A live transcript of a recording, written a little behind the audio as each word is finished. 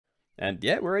And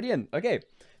yeah, we're already in. Okay.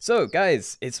 So,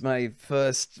 guys, it's my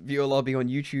first viewer lobby on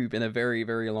YouTube in a very,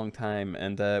 very long time,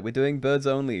 and we're doing birds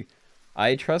only.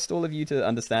 I trust all of you to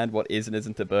understand what is and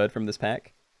isn't a bird from this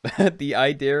pack, but the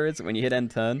idea is when you hit end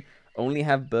turn, only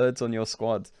have birds on your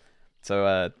squad.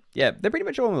 So, yeah, they're pretty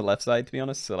much all on the left side, to be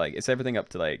honest. So, like, it's everything up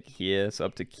to, like, here, so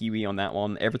up to Kiwi on that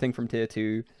one, everything from tier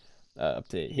 2, up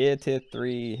to here, tier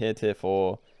 3, here, tier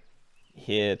 4,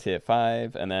 here, tier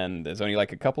 5, and then there's only,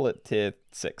 like, a couple at tier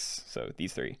 6, so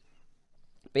these 3.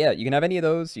 But yeah, you can have any of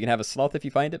those. You can have a sloth if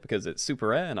you find it, because it's super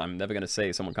rare, and I'm never going to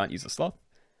say someone can't use a sloth.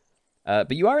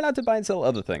 But you are allowed to buy and sell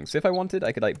other things. So if I wanted,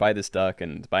 I could like buy this duck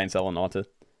and buy and sell an otter.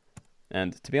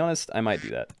 And to be honest, I might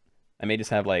do that. I may just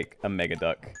have like a mega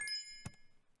duck.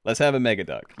 Let's have a mega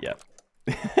duck, yeah.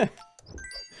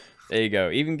 There you go,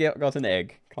 even got an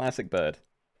egg. Classic bird.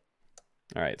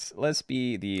 Alright, so let's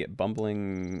be the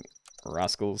bumbling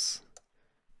rascals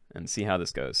and see how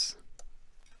this goes.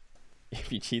 If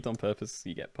you cheat on purpose,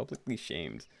 you get publicly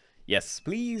shamed. Yes,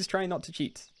 please try not to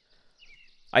cheat.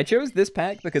 I chose this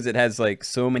pack because it has like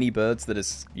so many birds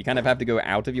that you kind of have to go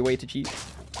out of your way to cheat.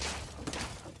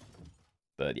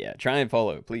 But yeah, try and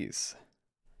follow, please.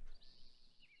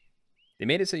 They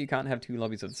made it so you can't have 2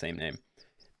 lobbies of the same name.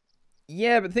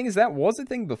 Yeah, but the thing is, that was a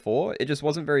thing before. It just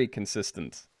wasn't very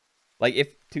consistent. Like,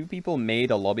 if 2 people made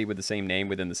a lobby with the same name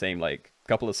within the same, like,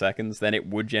 couple of seconds, then it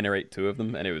would generate 2 of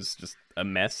them, and it was just a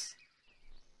mess.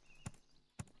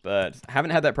 But I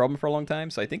haven't had that problem for a long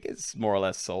time, so I think it's more or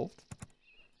less solved.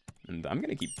 And I'm going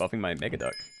to keep buffing my Mega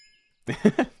Duck.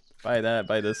 Buy that,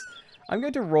 buy this. I'm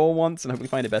going to roll once and hopefully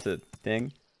find a better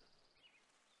thing.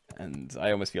 And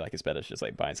I almost feel like it's better to just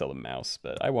like buy and sell a mouse,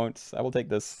 but I won't. I will take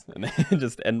this and then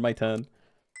just end my turn.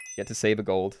 Get to save a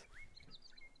gold.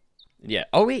 Yeah.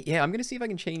 Oh wait, yeah, I'm going to see if I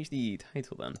can change the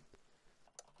title then.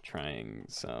 Trying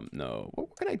some... No.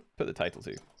 What can I put the title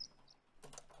to?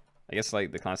 I guess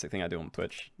like the classic thing I do on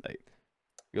Twitch. Like,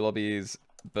 your lobbies,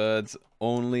 birds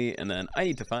only, and then I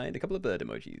need to find a couple of bird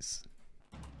emojis.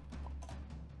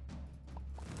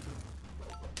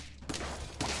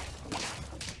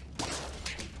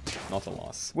 Not a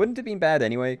loss. Wouldn't have been bad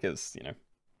anyway, because, you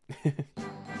know.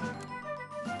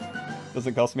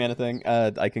 Doesn't cost me anything.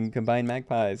 I can combine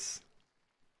magpies.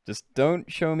 Just don't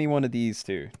show me one of these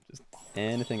 2. Just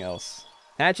anything else.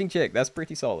 Hatching chick, that's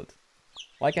pretty solid.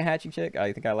 Like a hatching chick,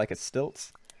 I think I like a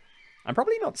stilt. I'm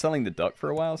probably not selling the duck for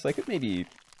a while, so I could maybe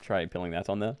try pilling that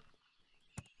on there.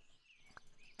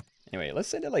 Anyway, let's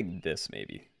send it like this,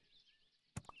 maybe.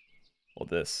 Or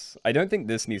this. I don't think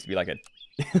this needs to be like a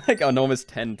like enormous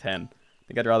 10-10. I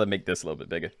think I'd rather make this a little bit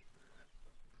bigger.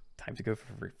 Time to go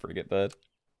for frigate bird.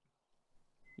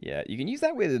 Yeah, you can use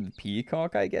that with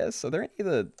peacock, I guess. Are there any of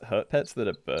the hurt pets that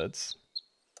are birds?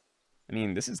 I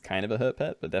mean, this is kind of a hurt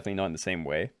pet, but definitely not in the same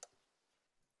way.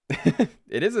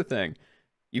 It is a thing.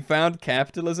 You found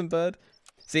capitalism bird?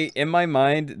 See, in my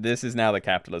mind, this is now the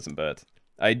capitalism bird.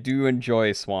 I do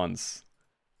enjoy swans.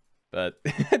 But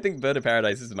I think Bird of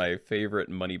Paradise is my favorite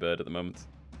money bird at the moment.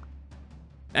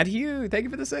 And Hugh, thank you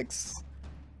for the 6.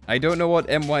 I don't know what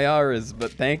MYR is,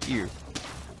 but thank you.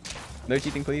 No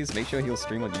cheating, please. Make sure he'll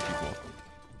stream on YouTube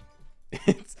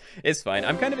more. It's fine.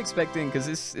 I'm kind of expecting, because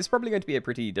it's probably going to be a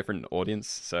pretty different audience,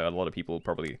 so a lot of people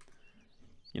probably,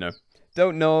 you know,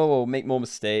 don't know or make more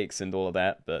mistakes and all of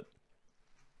that, but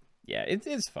yeah,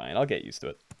 it's fine. I'll get used to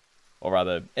it. Or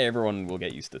rather, everyone will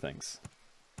get used to things.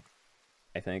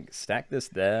 I think. Stack this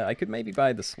there. I could maybe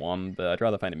buy the swan, but I'd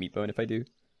rather find a meat bone if I do.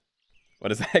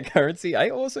 What is that currency? I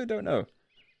also don't know.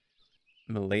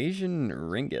 Malaysian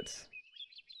ringgit.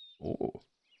 Oh.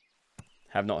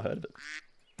 Have not heard of it.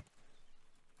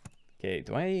 Okay,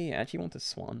 do I actually want a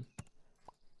swan?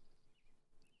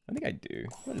 I think I do.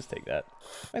 I'll just take that.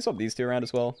 I swap these 2 around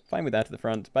as well. Fine with that to the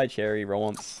front. Buy cherry, roll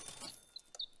once.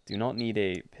 Do not need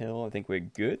a pill. I think we're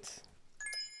good.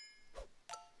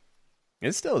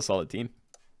 It's still a solid team.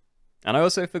 And I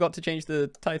also forgot to change the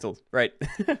title. Right.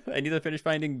 I need to finish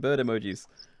finding bird emojis.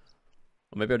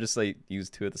 Or maybe I'll just like use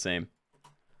 2 of the same.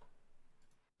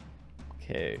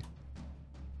 Okay.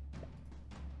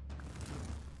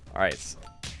 Alright.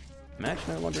 Match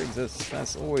no longer exists.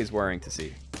 That's always worrying to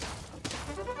see.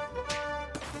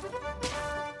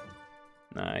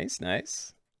 Nice,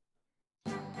 nice.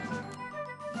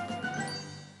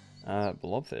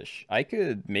 Blobfish. I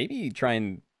could maybe try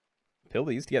and pill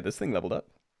these to get this thing leveled up.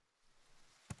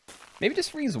 Maybe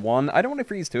just freeze 1. I don't want to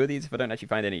freeze 2 of these if I don't actually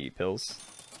find any pills.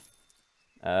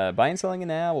 Buying and selling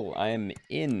an owl. I am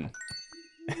in.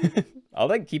 I'll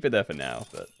like keep it there for now,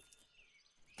 but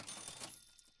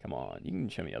come on, you can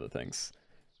show me other things.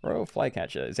 Royal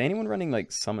Flycatcher. Is anyone running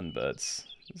like summon birds?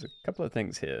 There's a couple of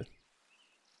things here.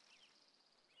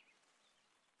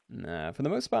 Nah, for the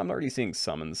most part, I'm not really seeing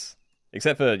summons.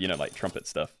 Except for, you know, like trumpet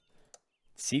stuff.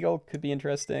 Seagull could be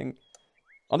interesting.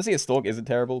 Honestly, a Stalk isn't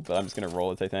terrible, but I'm just going to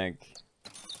roll it, I think.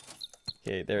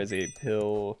 Okay, there is a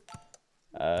pill.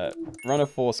 Run a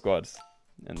 4 squads.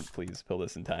 And please pill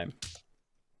this in time.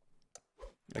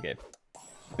 Okay.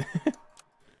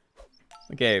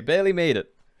 Okay, barely made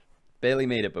it. Barely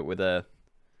made it, but with a...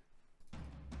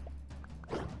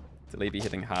 delay be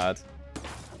hitting hard.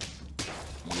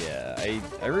 Yeah,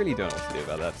 I really don't know what to do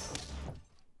about that.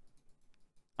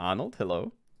 Arnold,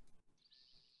 hello.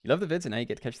 You love the vids and now you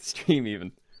get to catch the stream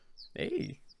even.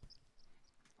 Hey.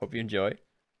 Hope you enjoy.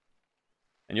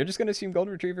 And you're just going to assume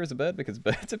Golden Retriever is a bird because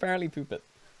birds apparently poop it.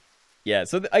 Yeah,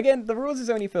 so again, the rules is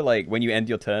only for like when you end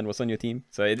your turn, what's on your team.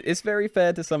 So it's very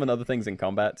fair to summon other things in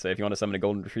combat. So if you want to summon a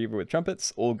Golden Retriever with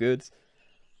trumpets, all good.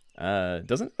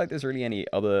 Doesn't look like there's really any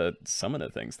other summoner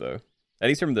things though. At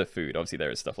least from the food. Obviously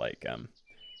there is stuff like,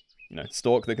 you know,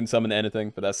 Stalk that can summon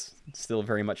anything, but that's still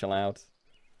very much allowed.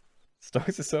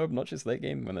 Stalks are so obnoxious late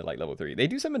game when they're like level 3. They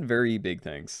do summon very big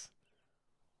things.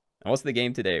 And what's the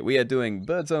game today? We are doing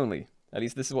birds only. At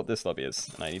least this is what this lobby is.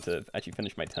 And I need to actually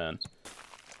finish my turn.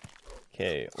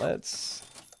 Okay, let's...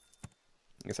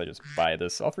 I guess I just buy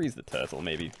this. I'll freeze the turtle,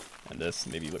 maybe. And this,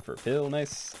 maybe look for a pill,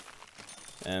 nice.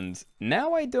 And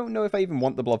now I don't know if I even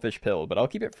want the blobfish pill, but I'll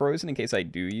keep it frozen in case I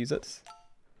do use it.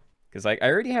 Because I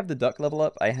already have the duck level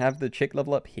up, I have the chick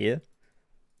level up here.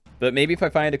 But maybe if I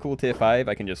find a cool tier 5,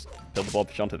 I can just build the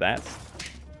blobfish onto that.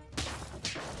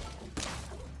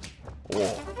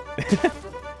 Oh.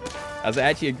 That was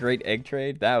actually a great egg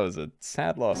trade. That was a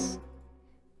sad loss.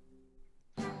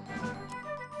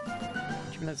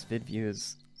 That's vid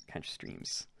viewers catch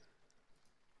streams.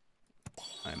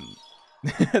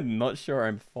 I'm not sure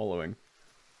I'm following.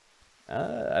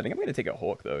 I think I'm going to take a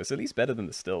hawk though. It's at least better than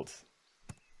the stilt.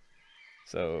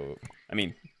 So, I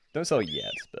mean, don't sell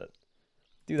yet, but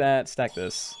do that, stack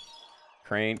this.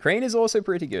 Crane. Crane is also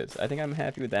pretty good. I think I'm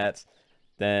happy with that.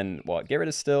 Then, what? Get rid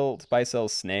of stilt, buy sell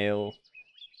snail.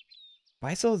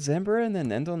 Buy sell Zembra and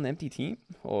then end on an empty team?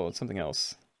 Or something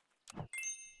else?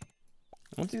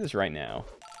 I want to do this right now.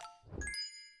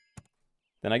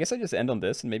 Then I guess I just end on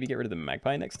this and maybe get rid of the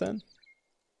magpie next turn.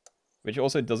 Which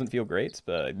also doesn't feel great,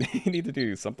 but I need to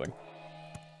do something.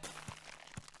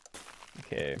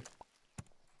 Okay.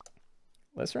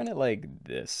 Let's run it like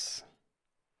this.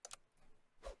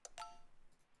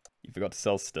 You forgot to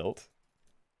sell stilt.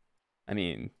 I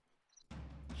mean,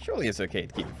 surely it's okay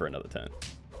to keep it for another turn.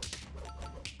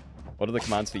 What are the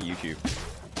commands for YouTube?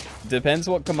 Depends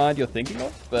what command you're thinking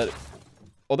of, but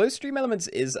although Stream Elements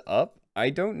is up, I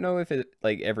don't know if it,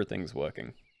 like, everything's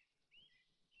working.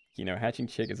 You know, hatching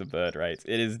chick is a bird, right?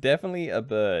 It is definitely a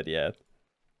bird, yeah.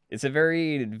 It's a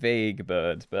very vague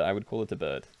bird, but I would call it a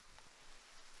bird.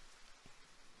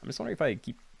 I'm just wondering if I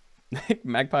keep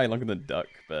magpie longer than duck,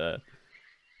 but...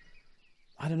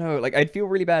 I don't know, like, I'd feel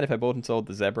really bad if I bought and sold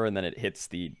the zebra and then it hits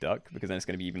the duck, because then it's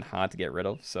going to be even hard to get rid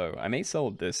of, so I may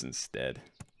sell this instead.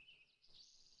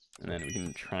 And then we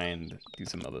can try and do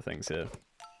some other things here.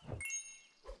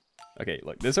 Okay,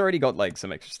 look, this already got, like,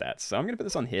 some extra stats, so I'm going to put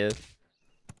this on here.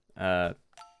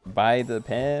 Buy the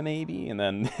pair, maybe, and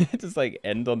then just, like,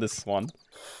 end on this swan.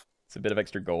 It's a bit of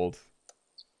extra gold.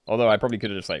 Although I probably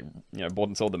could have just, like, you know, bought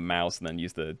and sold the mouse and then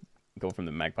used the gold from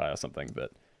the magpie or something,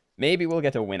 but maybe we'll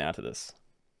get a win out of this.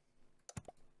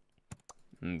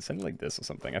 And something like this or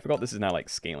something. I forgot this is now, like,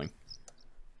 scaling.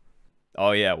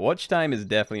 Oh, yeah, watch time is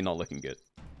definitely not looking good.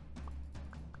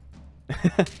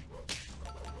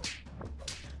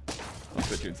 On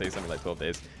Twitch, you would say something like 12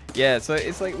 days. Yeah, so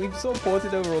it's like we've sort of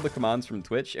ported over all the commands from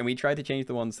Twitch, and we tried to change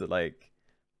the ones that, like,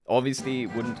 obviously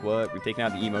wouldn't work. We've taken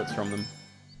out the emotes from them.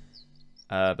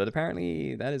 But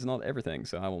apparently that is not everything,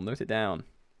 so I will note it down.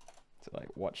 So,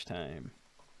 like, watch time.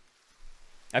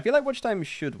 I feel like watch time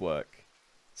should work.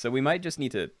 So we might just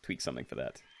need to tweak something for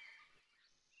that.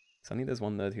 Suddenly there's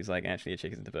one nerd who's like, actually a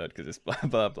chick isn't a bird because it's blah,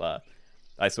 blah, blah.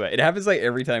 I swear, it happens like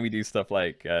every time we do stuff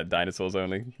like dinosaurs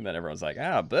only. And then everyone's like,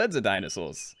 ah, birds are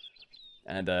dinosaurs.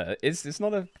 And it's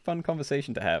not a fun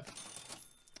conversation to have.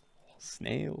 Oh,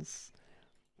 snails.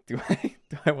 Do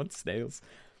I want snails?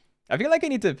 I feel like I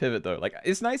need to pivot though. Like,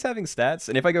 it's nice having stats.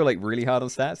 And if I go like really hard on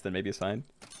stats, then maybe it's fine.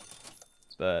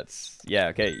 But yeah,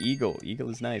 okay, eagle. Eagle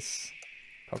is nice.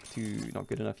 Cockatoo, not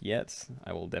good enough yet.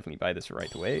 I will definitely buy this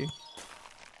right away.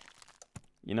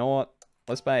 You know what?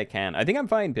 Let's buy a can. I think I'm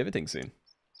fine pivoting soon.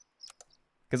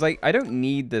 Because, like, I don't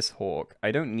need this hawk.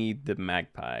 I don't need the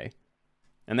magpie.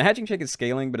 And the hatching chick is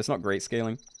scaling, but it's not great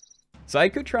scaling. So I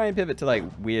could try and pivot to, like,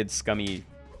 weird, scummy,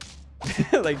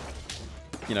 like,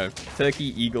 you know,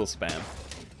 turkey eagle spam.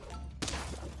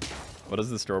 What does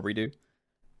the strawberry do?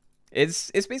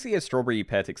 It's basically a strawberry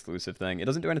pet exclusive thing. It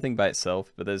doesn't do anything by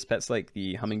itself, but there's pets like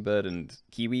the hummingbird and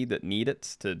kiwi that need it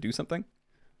to do something.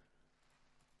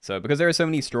 So because there are so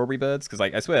many strawberry birds, because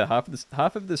like I swear half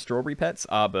of the strawberry pets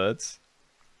are birds,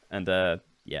 and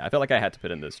yeah, I felt like I had to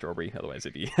put in the strawberry, otherwise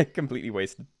it'd be completely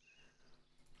wasted.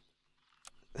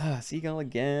 Seagull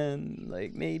again,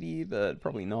 like maybe, but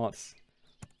probably not.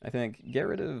 I think get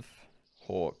rid of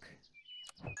hawk.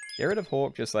 Get rid of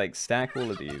hawk. Just like stack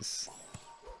all of these.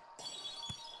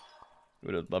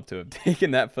 Would have loved to have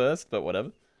taken that first, but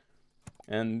whatever.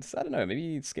 And I don't know,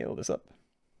 maybe scale this up.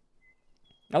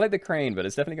 I like the crane, but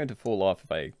it's definitely going to fall off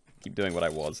if I keep doing what I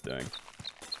was doing.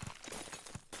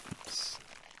 Oops.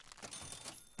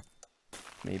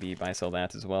 Maybe buy sell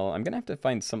that as well. I'm gonna have to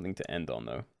find something to end on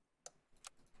though.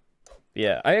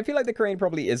 Yeah, I feel like the crane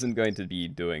probably isn't going to be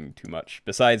doing too much,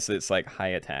 besides its like high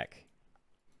attack.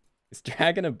 Is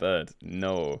dragon a bird?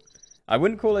 No. I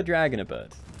wouldn't call a dragon a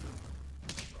bird.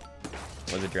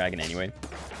 Was a dragon anyway.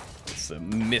 It's a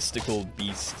mystical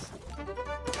beast.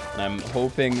 And I'm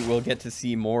hoping we'll get to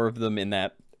see more of them in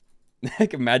that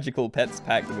like magical pets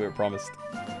pack that we were promised.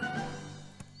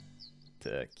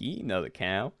 Turkey, another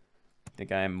cow. I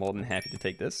think I'm more than happy to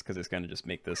take this, because it's going to just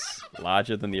make this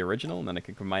larger than the original, and then I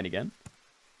can combine again.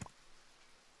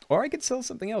 Or I could sell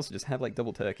something else and just have like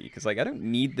double turkey, because like I don't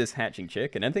need this hatching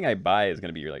chick, and anything I buy is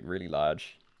going to be like really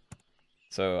large.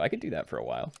 So I could do that for a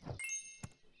while.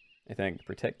 I think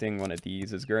protecting one of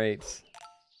these is great.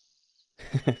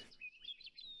 It's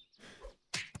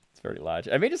very large.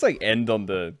 I may just like end on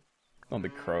the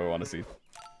crow, honestly.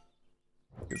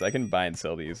 Because I can buy and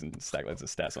sell these and stack loads of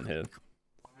stats on here.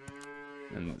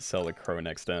 And sell the crow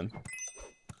next turn.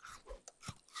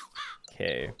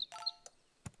 Okay.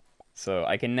 So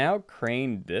I can now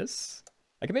crane this.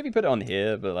 I can maybe put it on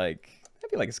here, but like I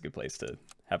feel like it's a good place to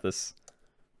have this.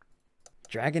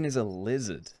 Dragon is a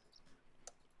lizard.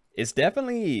 It's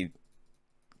definitely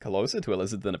closer to a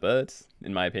lizard than a bird,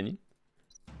 in my opinion.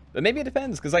 But maybe it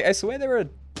depends, because like I swear there are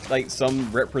like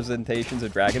some representations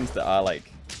of dragons that are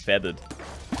like feathered.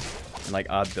 And like,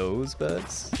 are those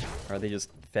birds? Or are they just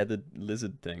feathered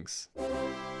lizard things?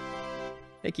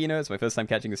 Hey Keenoe, it's my first time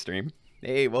catching a stream.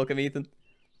 Hey, welcome Ethan.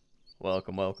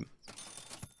 Welcome, welcome.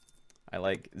 I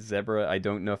like zebra. I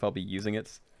don't know if I'll be using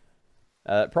it.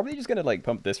 Probably just gonna like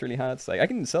pump this really hard. So, like I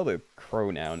can sell the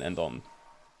crow now and end on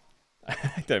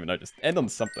I don't even know, just end on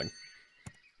something.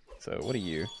 So what are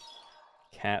you?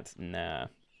 Cat? Nah.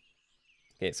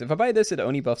 Okay, so if I buy this, it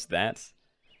only buffs that.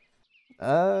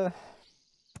 I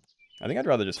think I'd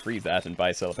rather just freeze that and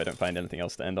buy sell if I don't find anything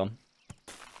else to end on.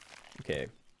 Okay.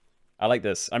 I like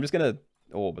this. I'm just gonna...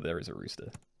 Oh, but there is a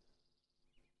rooster.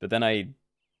 But then I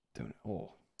don't...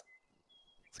 Oh.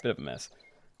 It's a bit of a mess.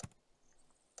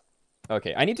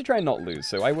 Okay, I need to try and not lose,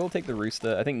 so I will take the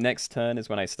rooster. I think next turn is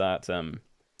when I start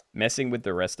messing with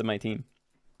the rest of my team.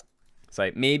 So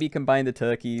I maybe combine the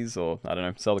turkeys, or, I don't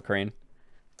know, sell the crane.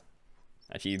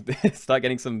 Actually, start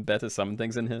getting some better summon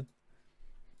things in here.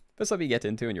 First up you get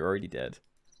into and you're already dead.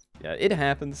 Yeah, it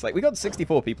happens. Like, we got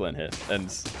 64 people in here, and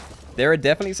there are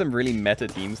definitely some really meta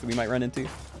teams that we might run into.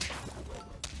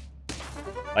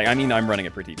 Like, I mean, I'm running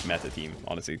a pretty meta team,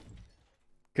 honestly.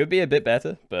 Could be a bit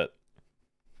better, but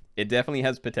it definitely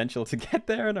has potential to get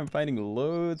there, and I'm finding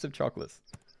loads of chocolates.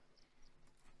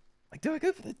 Like, do I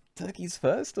go for the turkeys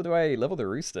first, or do I level the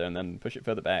rooster and then push it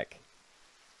further back?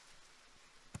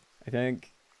 I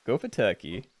think go for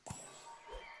turkey.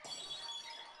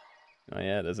 Oh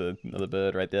yeah, there's another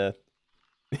bird right there.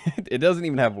 It doesn't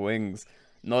even have wings.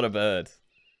 Not a bird.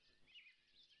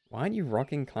 Why aren't you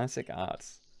rocking classic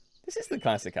arts? This is the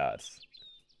classic arts.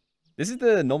 This is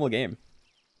the normal game.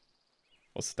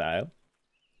 Or style.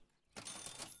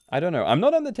 I don't know. I'm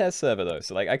not on the test server though,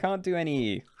 so like I can't do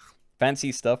any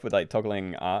fancy stuff with like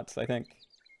toggling arts, I think.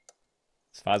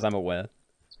 As far as I'm aware.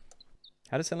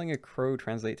 How does selling a crow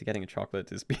translate to getting a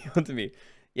chocolate is beyond to me.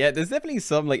 Yeah, there's definitely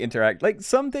some like like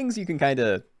some things you can kind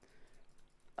of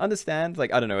understand.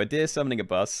 Like, I don't know, a deer summoning a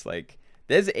bus. Like,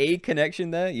 there's a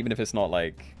connection there, even if it's not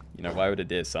like, you know, why would a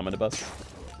deer summon a bus?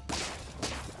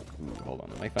 Ooh, hold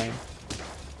on, am I fine?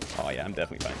 Oh yeah, I'm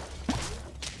definitely fine.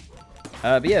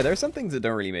 But yeah, there are some things that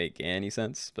don't really make any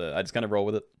sense, but I just kind of roll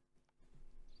with it.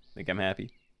 I think I'm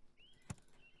happy.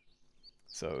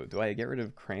 So, do I get rid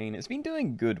of Crane? It's been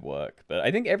doing good work, but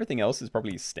I think everything else is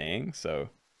probably staying, so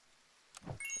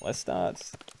let's start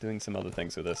doing some other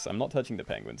things with this. I'm not touching the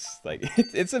penguins. Like,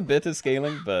 it's a bit of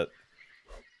scaling, but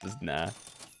just nah.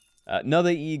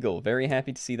 Another eagle. Very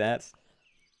happy to see that.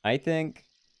 I think...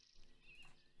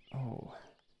 Oh.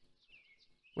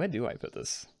 Where do I put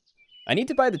this? I need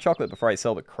to buy the chocolate before I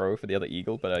sell the crow for the other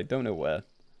eagle, but I don't know where.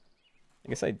 I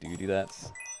guess I do that.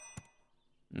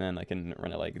 And then I can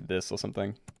run it like this or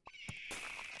something.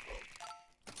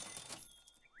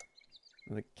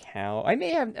 The cow. I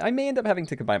may end up having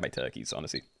to combine my turkeys,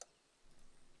 honestly.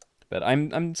 But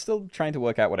I'm still trying to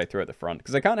work out what I throw at the front,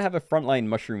 because I can't have a frontline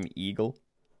mushroom eagle.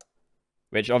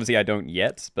 Which obviously I don't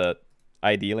yet, but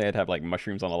ideally I'd have like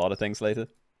mushrooms on a lot of things later.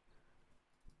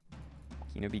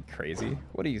 Keenoe be crazy?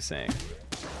 What are you saying?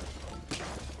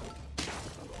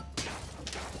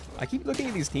 I keep looking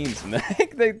at these teams and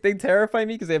they terrify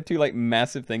me because they have two like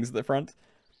massive things at the front.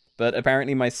 But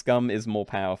apparently my scum is more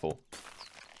powerful.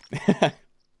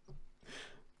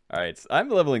 Alright, I'm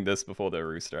leveling this before the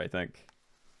rooster, I think.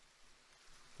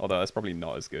 Although that's probably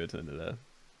not as good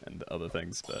and other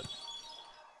things, but...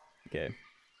 Okay.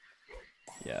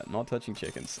 Yeah, not touching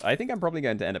chickens. I think I'm probably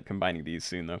going to end up combining these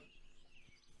soon, though.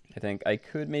 I think I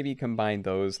could maybe combine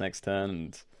those next turn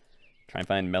and try and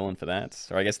find melon for that.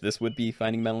 Or I guess this would be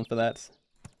finding melon for that.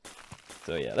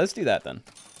 So yeah, let's do that then.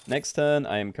 Next turn,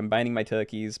 I am combining my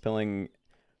turkeys, pilling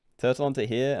turtle onto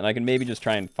here, and I can maybe just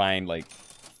try and find, like,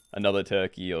 another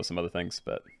turkey or some other things,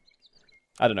 but...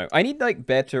 I don't know. I need, like,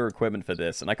 better equipment for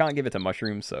this, and I can't give it to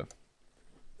mushrooms, so...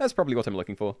 That's probably what I'm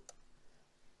looking for.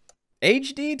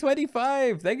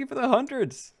 HD25! Thank you for the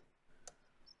hundreds!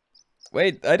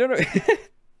 Wait, I don't know...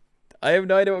 I have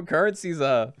no idea what currencies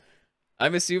are.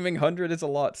 I'm assuming 100 is a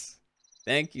lot.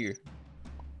 Thank you.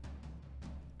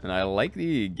 And I like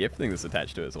the gift thing that's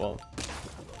attached to it as well.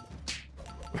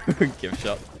 Gift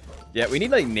shop. Yeah, we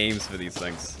need, like, names for these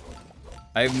things.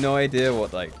 I have no idea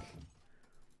what, like...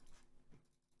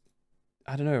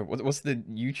 I don't know. What's the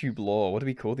YouTube law? What do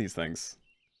we call these things?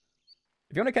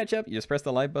 If you want to catch up, you just press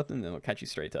the like button and it'll catch you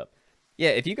straight up.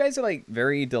 Yeah, if you guys are, like,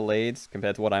 very delayed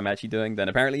compared to what I'm actually doing, then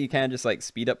apparently you can just, like,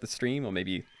 speed up the stream or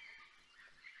maybe,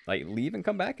 like, leave and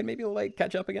come back and maybe it'll, like,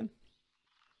 catch up again.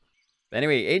 But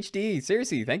anyway, HD,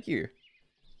 seriously, thank you.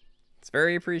 It's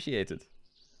very appreciated.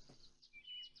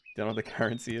 Don't know what the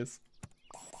currency is.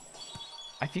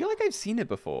 I feel like I've seen it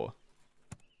before.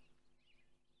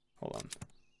 Hold on.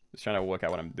 Just trying to work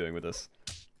out what I'm doing with this.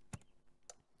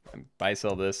 Buy,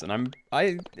 sell this, and I'm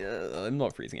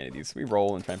not freezing any of these. We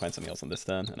roll and try and find something else on this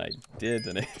turn, and I did,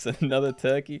 and it's another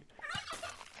turkey.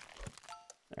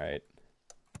 Alright.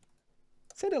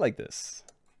 Send it like this.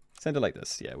 Send it like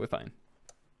this. Yeah, we're fine.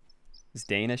 It's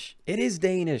Danish. It is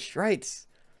Danish, right?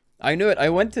 I knew it. I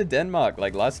went to Denmark,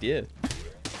 like, last year.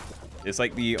 It's,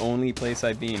 like, the only place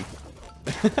I've been.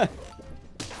 It's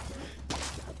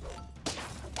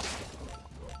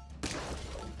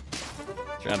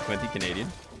around 20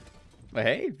 Canadian. But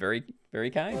hey, very,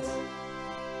 very kind. Oh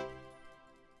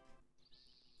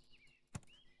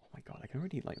my god, I can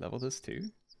already, like, level this too?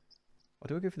 Or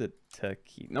do I go for the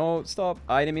turkey? No, stop.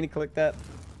 I didn't mean to click that.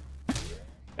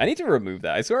 I need to remove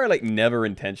that. I swear I, like, never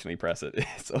intentionally press it.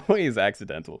 It's always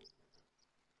accidental.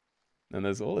 And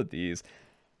there's all of these.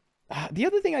 The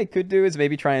other thing I could do is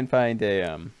maybe try and find a,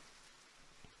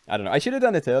 I don't know. I should have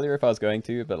done it earlier if I was going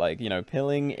to, but, like, you know,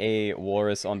 pilling a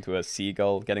walrus onto a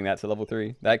seagull, getting that to level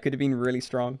 3, that could have been really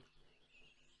strong.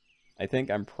 I think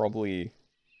I'm probably...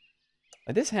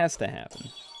 This has to happen.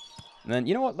 And then,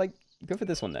 you know what? Like, go for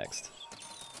this one next.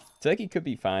 Turkey could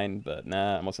be fine, but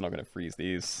nah, I'm also not going to freeze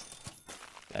these.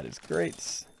 That is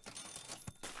great.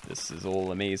 This is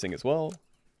all amazing as well.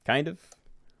 Kind of.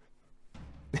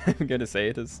 I'm going to say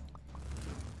it is.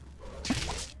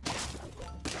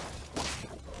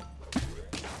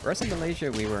 For us in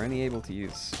Malaysia, we were only able to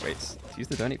use... Wait, to use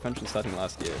the donate function starting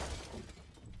last year.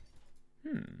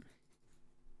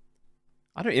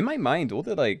 I don't... In my mind, all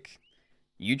the, like,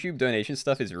 YouTube donation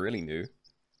stuff is really new.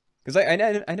 Because I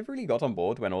never really got on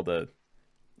board when all the...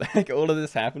 Like, all of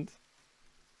this happened.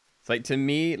 It's like, to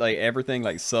me, like, everything,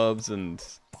 like, subs and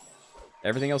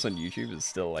everything else on YouTube is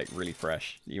still, like, really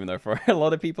fresh. Even though for a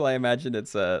lot of people, I imagine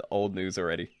it's old news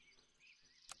already.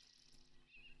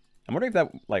 I'm wondering if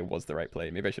that, like, was the right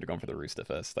play. Maybe I should have gone for the rooster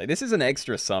first. Like, this is an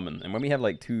extra summon, and when we have,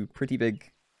 like, 2 pretty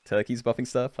big turkeys buffing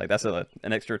stuff, like, that's an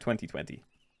extra 20/20.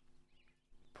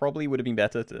 Probably would have been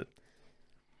better to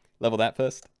level that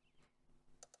first.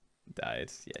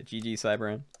 Died. Yeah, GG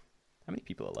Cyberan. How many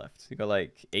people are left? We got,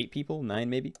 like, 8 people? 9,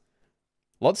 maybe?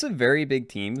 Lots of very big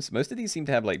teams. Most of these seem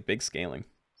to have, like, big scaling.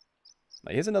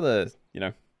 Like, here's another, you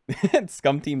know,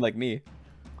 scum team like me.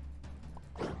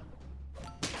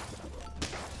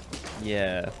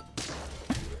 Yeah.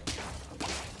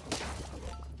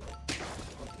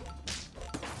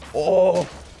 Oh!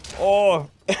 Oh!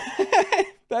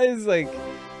 That is like...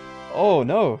 Oh,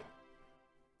 no.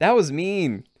 That was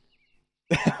mean.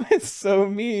 That was so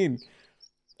mean.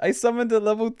 I summoned a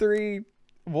level 3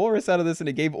 walrus out of this and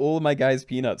it gave all of my guys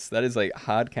peanuts. That is like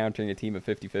hard countering a team of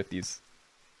 50/50s.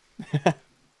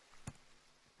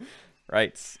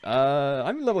 Right.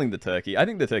 I'm leveling the turkey. I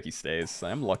think the turkey stays.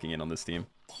 I'm locking in on this team.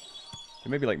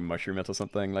 Maybe like mushroom it or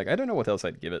something. Like, I don't know what else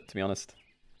I'd give it, to be honest.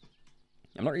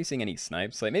 I'm not really seeing any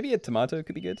snipes. Like, maybe a tomato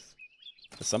could be good.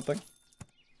 Or something.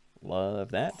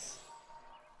 Love that.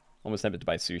 Almost tempted to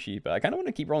buy sushi, but I kind of want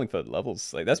to keep rolling for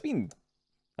levels. Like, that's been,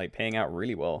 like, paying out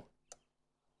really well.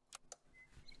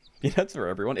 Peanuts for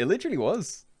everyone. It literally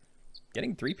was.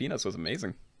 Getting 3 peanuts was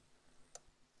amazing.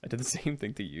 I did the same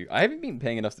thing to you. I haven't been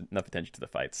paying enough attention to the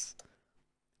fights.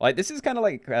 Like, this is kind of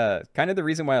like, kind of the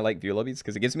reason why I like view lobbies,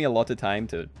 because it gives me a lot of time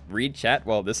to read chat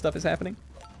while this stuff is happening.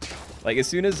 Like, as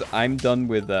soon as I'm done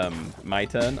with my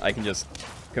turn, I can just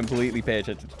completely pay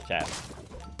attention to chat,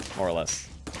 more or less.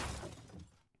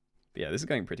 But yeah, this is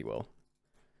going pretty well.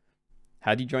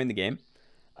 How do you join the game?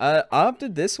 After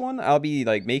this one, I'll be,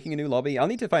 like, making a new lobby. I'll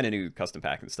need to find a new custom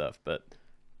pack and stuff, but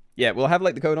yeah, we'll have,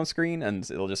 like, the code on screen, and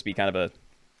it'll just be kind of a...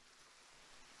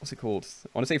 What's it called? I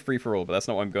want to say free-for-all, but that's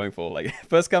not what I'm going for. Like,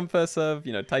 first come, first serve,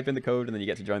 you know, type in the code, and then you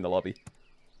get to join the lobby.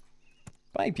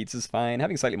 Buying pizza's fine.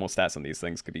 Having slightly more stats on these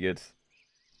things could be good.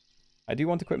 I do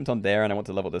want equipment on there, and I want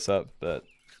to level this up, but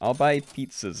I'll buy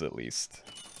pizzas at least.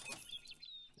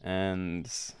 And...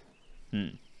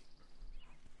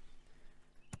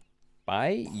 Buy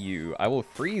you. I will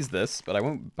freeze this, but I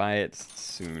won't buy it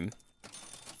soon.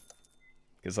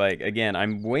 Because, like, again,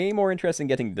 I'm way more interested in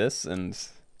getting this, and...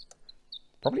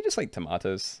 Probably just, like,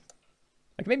 tomatoes.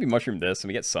 I can maybe mushroom this, and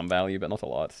we get some value, but not a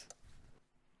lot.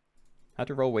 Had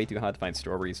to roll way too hard to find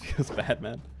strawberries. Feels bad,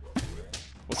 man.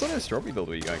 What sort of strawberry build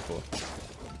were you going for?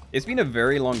 It's been a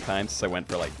very long time since I went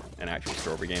for, like, an actual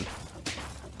strawberry game.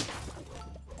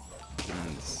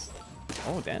 And...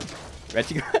 Oh, damn.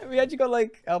 We actually got,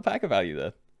 like, alpaca value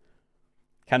there.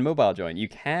 Can mobile join? You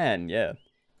can, yeah.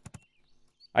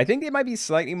 I think it might be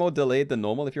slightly more delayed than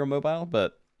normal if you're on mobile,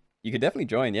 but... You could definitely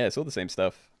join, yeah, it's all the same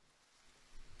stuff.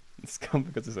 It's scum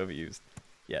because it's overused.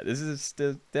 Yeah, this is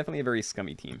definitely a very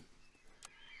scummy team.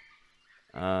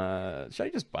 Should I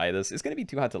just buy this? It's going to be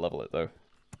too hard to level it, though.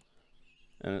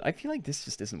 And I feel like this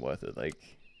just isn't worth it,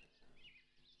 like...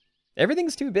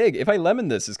 Everything's too big. If I lemon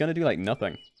this, it's going to do, like,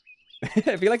 nothing.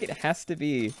 I feel like it has to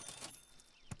be...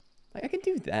 Like, I can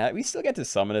do that. We still get to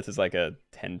summon it as, like, a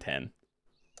 10-10. And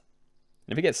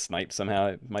if it gets sniped somehow,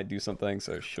 it might do something,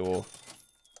 so sure.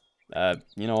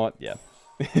 You know what? Yeah.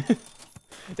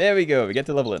 There we go. We get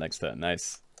to level it next turn.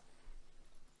 Nice.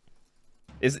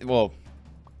 Well,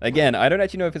 again, I don't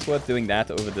actually know if it's worth doing that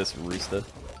over this rooster.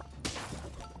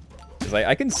 Because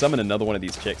I can summon another one of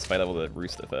these chicks if I level the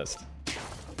rooster first.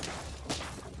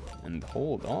 And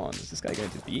hold on. Is this guy going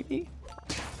to beat me?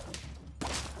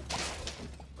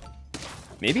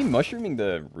 Maybe mushrooming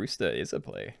the rooster is a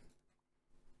play.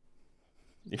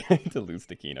 You're going to lose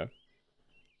to Keenoe.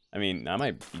 I mean, I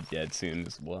might be dead soon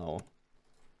as well.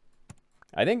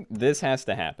 I think this has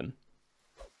to happen.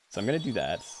 So I'm going to do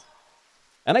that.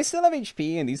 And I still have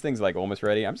HP, and these things are, like, almost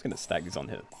ready. I'm just going to stack these on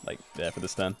here, like, there for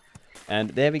this turn.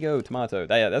 And there we go, tomato.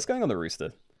 Yeah, that's going on the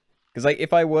rooster. Because, like,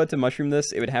 if I were to mushroom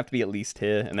this, it would have to be at least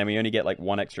here, and then we only get, like,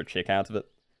 1 extra chick out of it.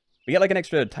 We get, like, an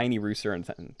extra tiny rooster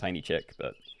and tiny chick,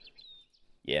 but...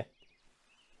 Yeah.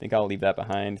 I think I'll leave that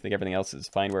behind. I think everything else is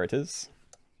fine where it is.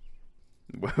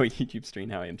 Whoa, YouTube stream,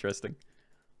 how interesting.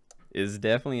 Is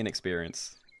definitely an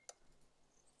experience.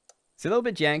 It's a little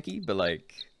bit janky, but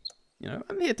like, you know,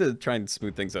 I'm here to try and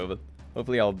smooth things over.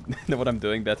 Hopefully I'll know what I'm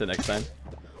doing better next time.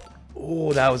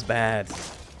 Oh, that was bad.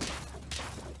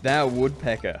 That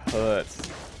woodpecker hurts.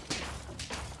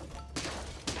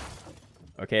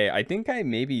 Okay, I think I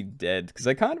may be dead, because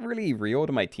I can't really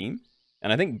reorder my team.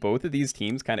 And I think both of these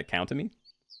teams kind of counter me.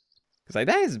 Because, like,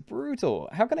 that is brutal.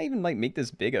 How can I even, like, make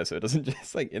this bigger so it doesn't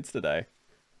just, like, insta-die?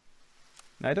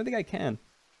 No, I don't think I can.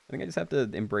 I think I just have to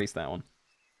embrace that one.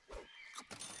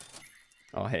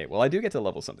 Oh, hey. Well, I do get to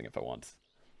level something if I want.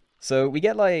 So, we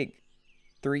get, like,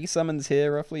 3 summons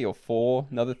here, roughly, or 4.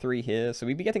 Another 3 here. So,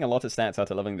 we'd be getting a lot of stats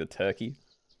out of leveling the turkey.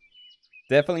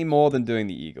 Definitely more than doing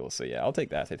the eagle. So, yeah, I'll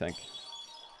take that, I think.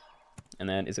 And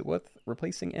then, is it worth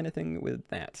replacing anything with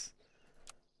that?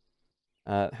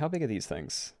 How big are these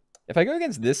things? If I go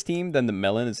against this team, then the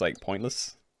melon is, like,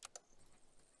 pointless.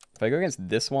 If I go against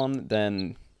this one,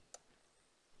 then...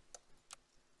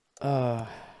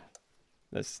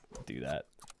 let's do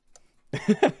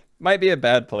that. Might be a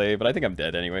bad play, but I think I'm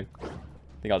dead anyway. I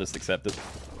think I'll just accept it.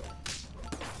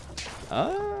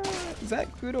 Is that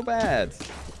good or bad?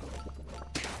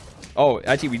 Oh,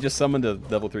 actually, we just summoned a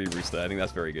level 3 rooster. I think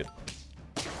that's very good.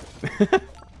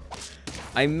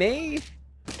 I may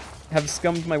have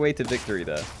scummed my way to victory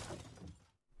there.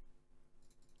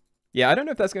 Yeah, I don't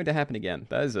know if that's going to happen again.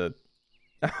 That is a...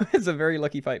 It's a very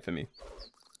lucky fight for me.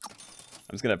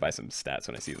 I'm just gonna buy some stats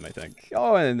when I see them, I think.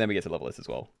 Oh, and then we get to level this as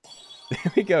well.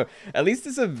 There we go. At least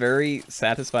it's a very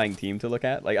satisfying team to look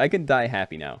at. Like, I can die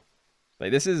happy now.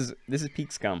 Like, this is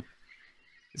peak scum.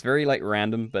 It's very, like,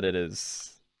 random, but it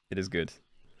is good.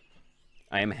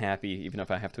 I am happy, even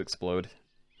if I have to explode.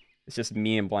 It's just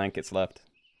me and blankets left.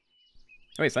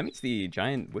 Oh, wait, so that means the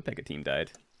giant woodpecker team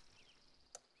died.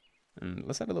 And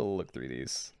let's have a little look through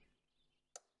these.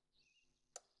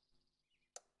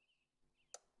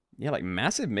 Yeah, like,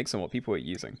 massive mix on what people are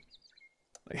using.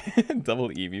 Like,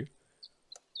 double emu.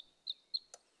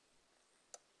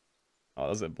 Oh, that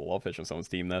was a blobfish on someone's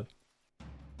team there.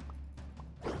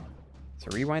 So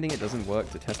rewinding it doesn't work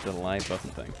to test the live button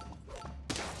thing.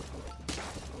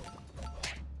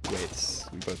 Wait,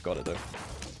 we both got it though.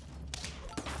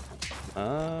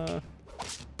 I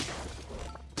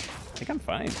think I'm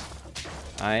fine.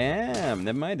 I am.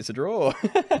 Never mind, it's a draw.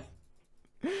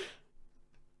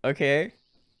 Okay.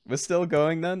 We're still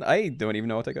going then? I don't even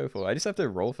know what to go for. I just have to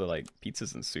roll for like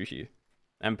pizzas and sushi.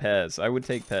 And pears. I would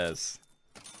take pears.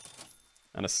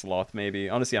 And a sloth maybe.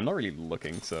 Honestly, I'm not really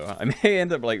looking, so I may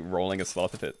end up like rolling a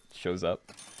sloth if it shows up.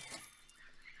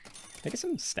 Can I get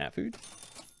some stat food?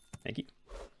 Thank you.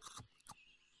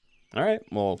 Alright,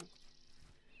 well.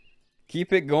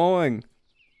 Keep it going.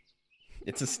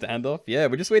 It's a standoff? Yeah,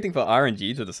 we're just waiting for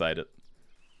RNG to decide it.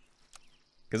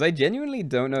 Because I genuinely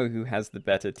don't know who has the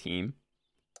better team.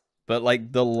 But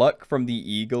like the luck from the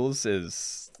Eagles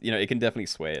is, you know, it can definitely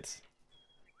sway it.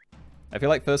 I feel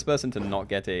like first person to not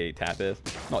get a tapir,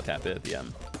 not tapir,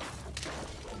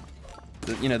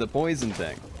 you know, the poison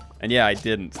thing. And yeah, I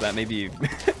didn't. That may be,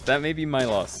 that may be my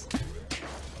loss.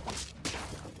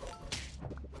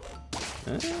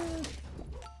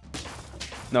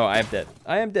 No, I am dead.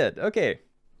 I am dead. Okay.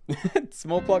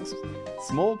 Smallpox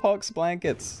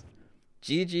blankets.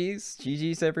 GG's.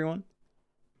 GG's, everyone.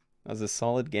 That was a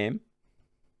solid game.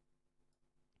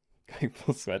 Going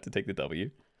full sweat to take the W.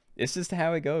 It's just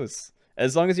how it goes.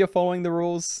 As long as you're following the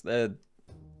rules,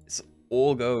 it's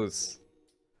all goes.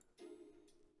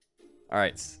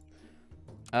 Alright.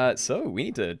 So, we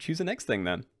need to choose the next thing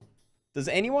then. Does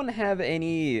anyone have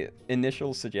any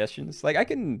initial suggestions? Like, I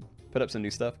can put up some new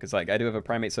stuff, because like, I do have a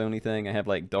primates only thing. I have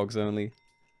like dogs only.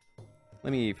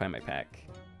 Let me find my pack.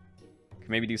 Can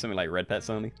maybe do something like red pets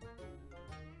only.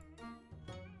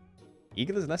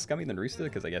 Eagle is less scummy than rooster,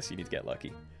 because I guess you need to get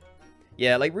lucky.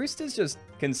 Yeah, like rooster's just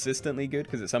consistently good,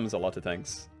 because it summons a lot of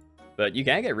things. But you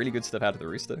can get really good stuff out of the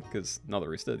rooster, because, not the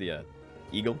rooster, the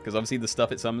eagle, because obviously the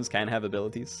stuff it summons can have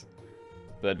abilities.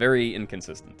 But very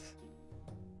inconsistent.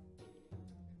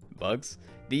 Bugs.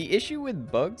 The issue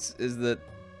with bugs is that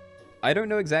I don't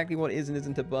know exactly what is and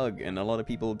isn't a bug, and a lot of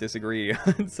people disagree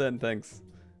on certain things.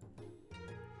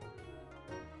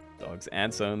 Dogs,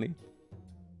 ants only.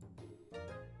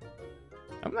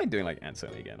 I don't mind doing like ants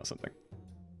only again or something.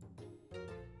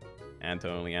 Ant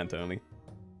only, ant only.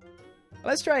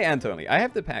 Let's try ant only. I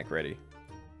have the pack ready.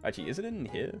 Actually, is it in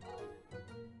here?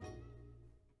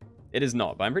 It is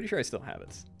not, but I'm pretty sure I still have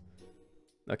it.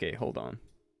 Okay, hold on.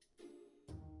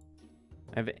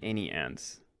 I have any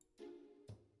ants.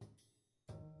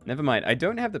 Never mind. I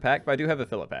don't have the pack, but I do have a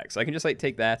filler pack. So I can just like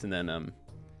take that and then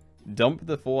dump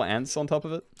the 4 ants on top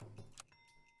of it.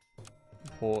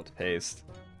 Import, paste.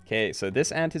 Okay, so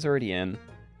this ant is already in.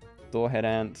 Doorhead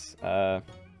ant.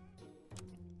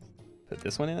 Put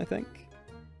this one in, I think.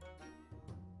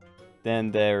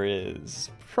 Then there is...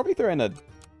 Probably throw in an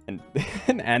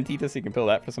anteater so you can pull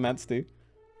that for some ants too.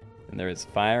 And there is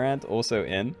fire ant also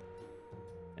in.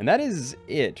 And that is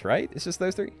it, right? It's just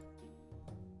those 3?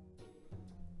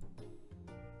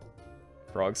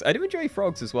 Frogs. I do enjoy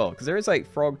frogs as well, because there is like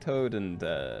frog toad and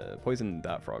poison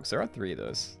dart frogs. There are 3 of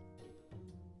those.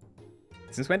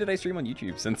 Since when did I stream on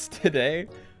YouTube? Since today?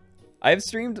 I've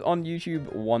streamed on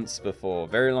YouTube once before,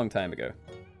 very long time ago.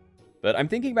 But I'm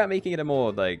thinking about making it a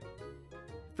more, like,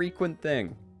 frequent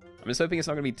thing. I'm just hoping it's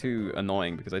not going to be too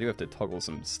annoying, because I do have to toggle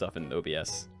some stuff in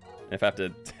OBS. And if I have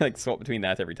to, like, swap between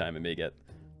that every time, it may get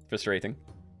frustrating.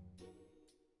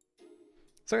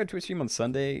 So I got a Twitch stream on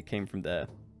Sunday, it came from there.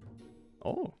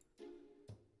 Oh.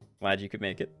 Glad you could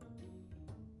make it.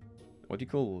 What do you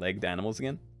call legged animals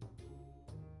again?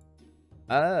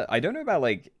 I don't know about,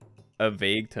 like, a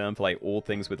vague term for, like, all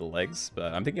things with legs,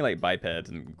 but I'm thinking, like, biped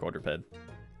and quadruped.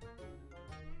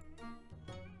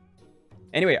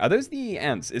 Anyway, are those the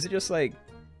ants? Is it just, like,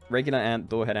 regular ant,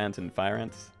 doorhead ant, and fire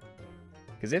ants?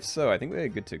 Because if so, I think we're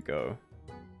good to go.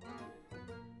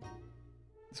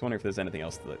 Just wonder if there's anything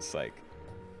else that's, like,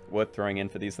 worth throwing in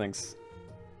for these things.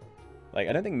 Like,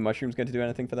 I don't think mushroom's going to do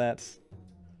anything for that.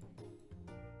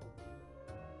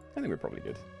 I think we're probably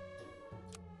good.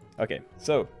 Okay,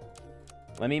 so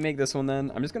let me make this one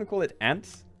then. I'm just going to call it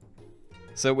Ants.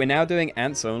 So we're now doing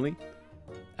Ants only.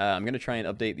 I'm going to try and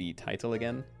update the title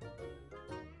again.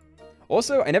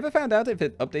 Also, I never found out if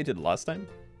it updated last time.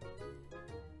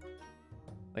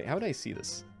 Like, how would I see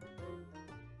this?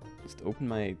 Just open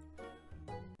my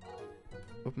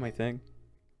thing.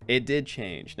 It did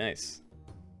change. Nice.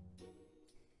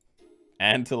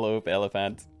 Antelope,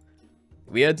 elephant.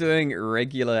 We are doing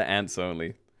regular ants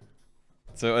only.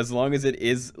 So as long as it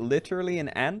is literally an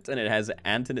ant and it has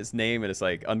ant in its name and it's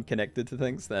like unconnected to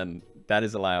things, then that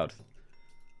is allowed.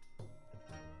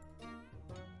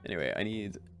 Anyway, I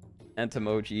need ant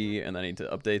emoji and I need to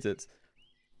update it.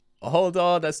 Hold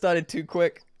on, that started too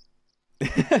quick.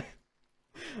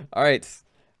 Alright.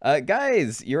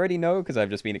 Guys, you already know because I've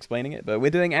just been explaining it, but we're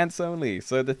doing ants only.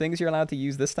 So the things you're allowed to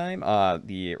use this time are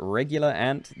the regular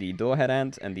ant, the doorhead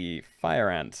ant, and the fire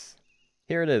ant.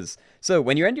 Here it is. So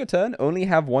when you end your turn, only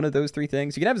have one of those three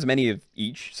things. You can have as many of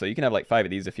each, so you can have like 5 of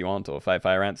these if you want, or 5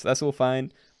 fire ants. That's all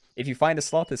fine. If you find a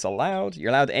slot, it's allowed.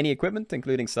 You're allowed any equipment,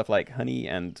 including stuff like honey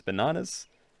and bananas.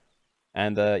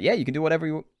 And yeah, you can do whatever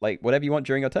you want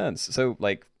during your turns. So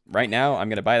like right now, I'm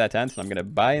gonna buy that ant, and I'm gonna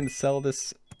buy and sell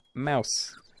this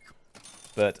mouse.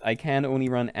 But I can only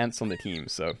run ants on the team,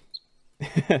 so.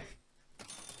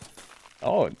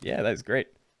 Oh yeah, that is great.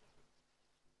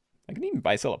 I can even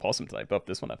buy sell a possum to like buff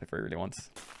this one up if I really want.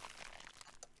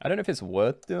 I don't know if it's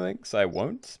worth doing, so I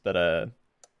won't. But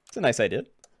it's a nice idea.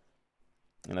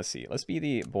 And let's see. Let's be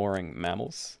the boring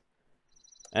mammals.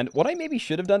 And what I maybe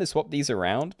should have done is swap these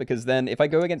around, because then if I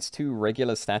go against 2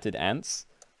 regular statted ants,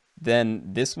 then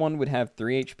this one would have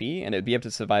 3 HP, and it would be able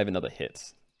to survive another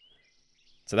hit.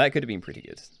 So that could have been pretty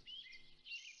good.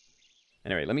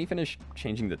 Anyway, let me finish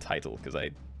changing the title, because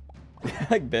I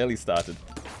like barely started.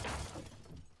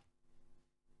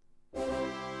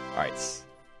 Alright.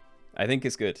 I think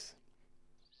it's good.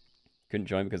 Couldn't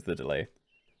join because of the delay.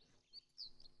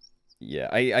 Yeah,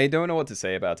 I don't know what to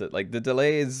say about it. Like, the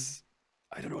delay is...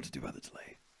 I don't know what to do about the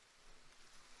delay.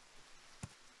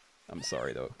 I'm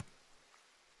sorry, though.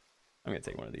 I'm gonna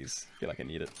take one of these. I feel like I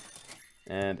need it.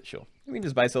 And, sure. We can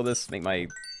just buy sell this, make my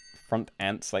front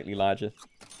ant slightly larger.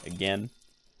 Again.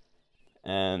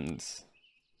 And...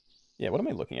 yeah, what am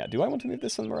I looking at? Do I want to move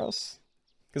this somewhere else?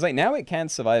 Because like now it can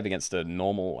survive against a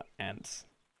normal ant.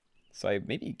 So I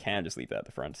maybe can just leave that at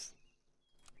the front.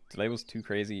 Delay was too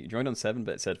crazy. You joined on 7,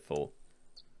 but it said full.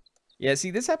 Yeah,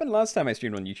 see, this happened last time I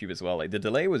streamed on YouTube as well. Like, the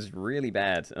delay was really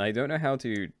bad, and I don't know how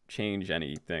to change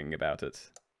anything about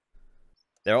it.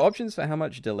 There are options for how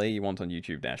much delay you want on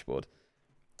YouTube dashboard.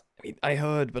 I mean, I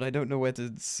heard, but I don't know where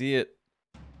to see it.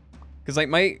 Because,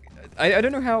 like, I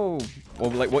don't know how... or,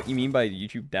 like, what you mean by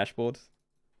YouTube dashboard.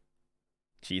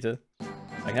 Cheetah?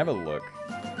 I can have a look.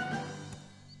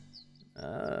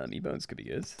 Knee bones could be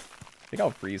good. I think I'll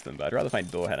freeze them, but I'd rather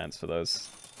find doorhead ants for those.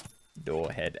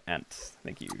 Doorhead ants.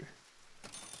 Thank you.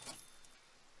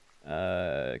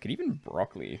 Could even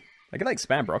broccoli. I could like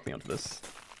spam broccoli onto this.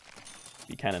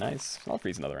 Be kind of nice. I'll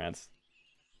freeze another ant.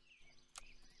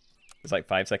 It's like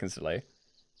 5 seconds delay.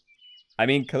 I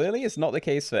mean, clearly it's not the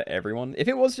case for everyone. If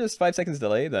it was just 5 seconds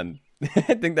delay, then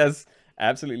I think that's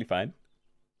absolutely fine.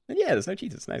 And yeah, there's no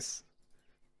cheaters. Nice.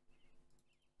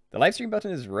 The live stream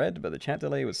button is red, but the chat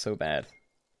delay was so bad.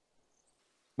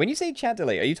 When you say chat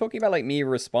delay, are you talking about like me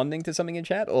responding to something in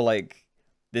chat, or like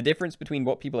the difference between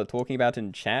what people are talking about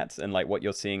in chat and like what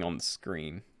you're seeing on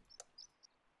screen?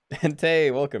 And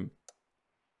Tay, welcome.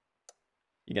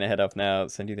 You're gonna head off now.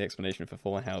 Send you the explanation for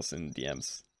Fallen House in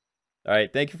DMs. All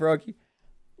right, thank you, Froggy.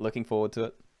 Looking forward to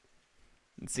it.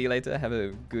 And see you later. Have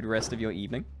a good rest of your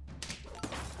evening.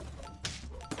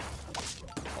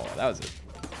 Oh, that was a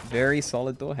very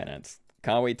solid doorhead ant.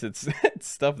 Can't wait to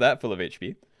stuff that full of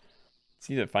HP. Just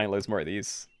need to find loads more of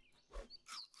these.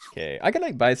 Okay, I can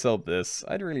like buy sell this.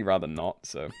 I'd really rather not,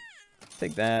 so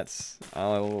take that.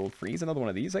 I'll freeze another one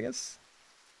of these, I guess.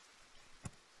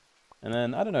 And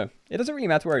then, I don't know. It doesn't really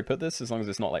matter where I put this as long as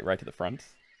it's not like right to the front.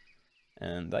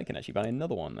 And I can actually buy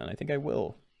another one, and I think I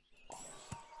will.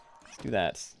 Let's do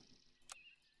that.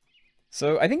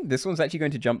 So I think this one's actually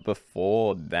going to jump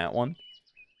before that one.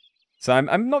 So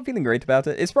I'm not feeling great about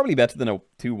it. It's probably better than a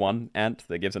 2-1 ant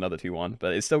that gives another 2-1,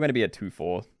 but it's still going to be a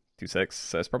 2-4, 2-6,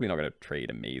 so it's probably not going to trade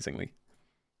amazingly.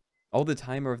 Oh, the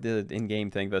timer of the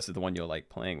in-game thing versus the one you're like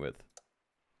playing with.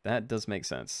 That does make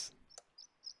sense.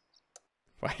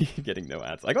 Why are you getting no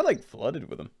ants? I got like flooded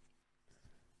with them.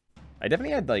 I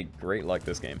definitely had like great luck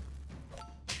this game.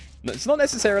 It's not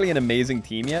necessarily an amazing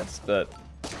team yet, but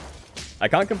I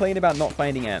can't complain about not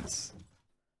finding ants.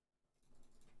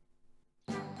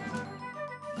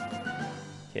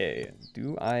 Okay,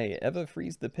 do I ever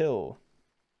freeze the pill?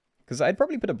 Because I'd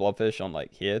probably put a blobfish on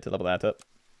like here to level that up.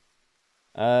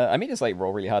 I may just like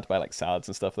roll really hard to buy like salads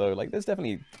and stuff though. Like there's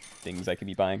definitely things I could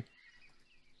be buying.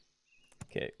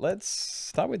 Okay, let's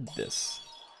start with this.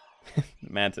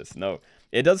 Mantis, no.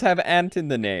 It does have ant in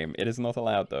the name. It is not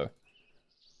allowed though.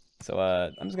 So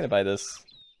I'm just gonna buy this.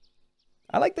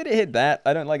 I like that it hit that.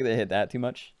 I don't like that it hit that too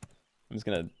much. I'm just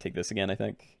gonna take this again, I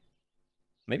think.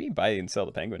 Maybe buy and sell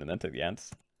the penguin and then take the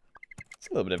ants. It's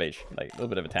a little bit of like a little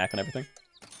bit of attack and everything.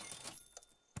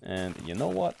 And you know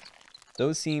what?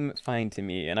 Those seem fine to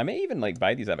me. And I may even like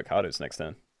buy these avocados next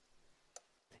turn.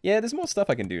 Yeah, there's more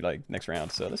stuff I can do like next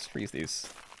round, so let's freeze these.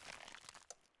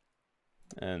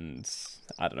 And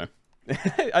I don't know.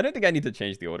 I don't think I need to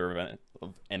change the order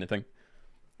of anything.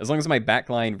 As long as my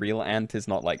backline real ant is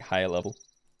not like higher level.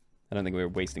 I don't think we're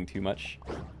wasting too much.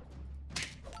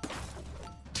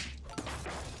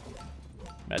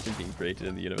 Imagine being created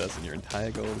in the universe and your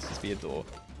entire goal is just be a door.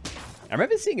 I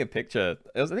remember seeing a picture,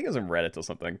 I think it was on Reddit or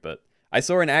something, but I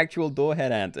saw an actual door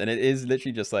head ant and it is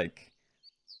literally just like,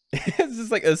 it's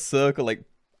just like a circle like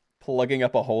plugging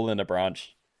up a hole in a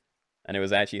branch. And it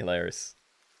was actually hilarious.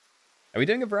 Are we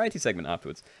doing a variety segment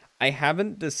afterwards? I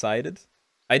haven't decided.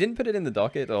 I didn't put it in the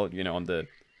docket or, you know, on the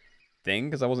thing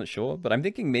because I wasn't sure, but I'm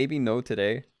thinking maybe no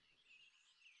today.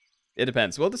 It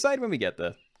depends. We'll decide when we get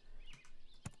there.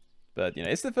 But, you know,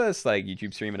 it's the first, like,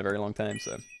 YouTube stream in a very long time,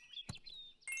 so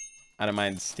I don't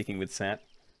mind sticking with Sat.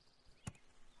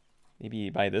 Maybe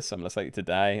buy this, so I'm less likely to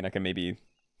die, and I can maybe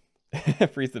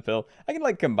freeze the pill. I can,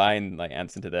 like, combine, like,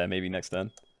 ants into there maybe next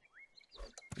turn.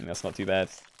 And that's not too bad.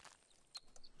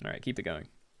 Alright, keep it going.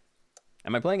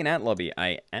 Am I playing an ant lobby?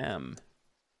 I am.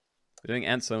 We're doing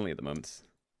ants only at the moment.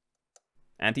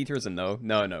 Anteater is a no.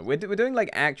 No, no. We're doing,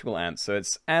 like, actual ants. So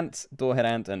it's ant, doorhead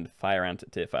ant, and fire ant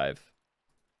at tier 5.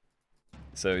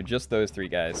 So just those three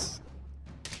guys.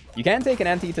 You can take an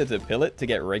anteater to pill it to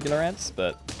get regular ants,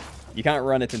 but you can't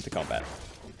run it into combat.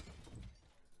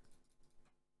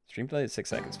 Stream delay is 6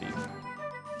 seconds for you.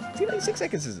 See, like 6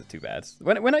 seconds isn't too bad.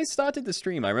 When I started the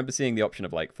stream, I remember seeing the option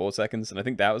of like 4 seconds, and I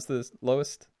think that was the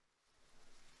lowest.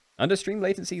 Under stream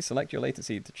latency, select your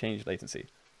latency to change latency.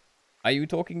 Are you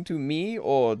talking to me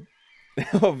or,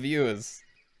 or viewers?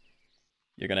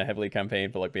 You're gonna heavily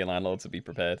campaign for like be a landlord, so be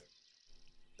prepared.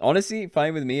 Honestly,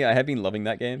 fine with me. I have been loving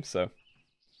that game, so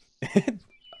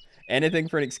anything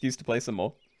for an excuse to play some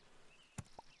more.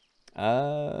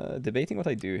 Debating what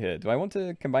I do here. Do I want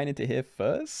to combine into here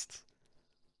first?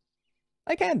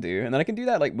 I can do, and then I can do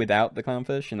that like without the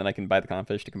clownfish, and then I can buy the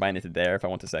clownfish to combine into there if I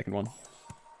want a second one.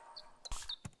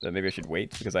 So maybe I should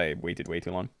wait because I waited way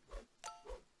too long.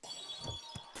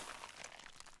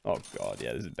 Oh god,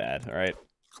 yeah, this is bad. All right.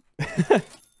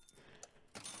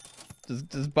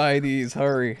 Just buy these,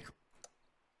 hurry.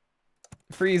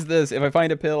 Freeze this. If I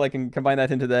find a pill, I can combine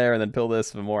that into there and then pill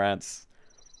this for more ants.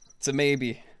 It's a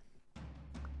maybe.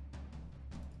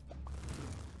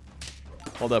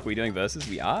 Hold up, we doing versus?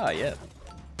 We are, yeah.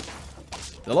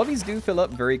 The lobbies do fill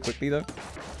up very quickly though.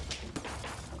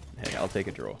 Hey, I'll take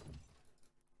a draw.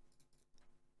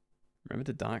 Remember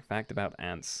the dark fact about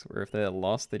ants, where if they're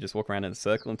lost, they just walk around in a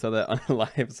circle until they're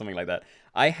unalive or something like that.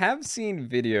 I have seen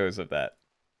videos of that.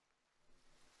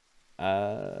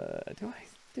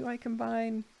 Do I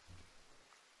combine?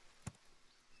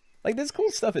 Like, there's cool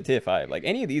stuff at tier 5. Like,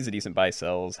 any of these are decent buy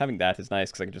sells. Having that is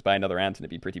nice, because I can just buy another ant and it'd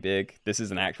be pretty big. This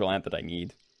is an actual ant that I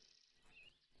need.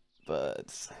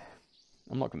 But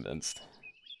I'm not convinced.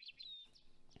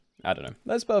 I don't know.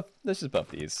 Let's just buff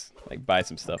these. Like, buy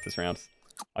some stuff this round.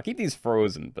 I'll keep these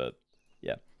frozen, but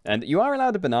yeah. And you are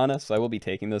allowed a banana, so I will be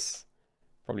taking this.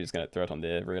 Probably just going to throw it on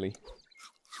there, really.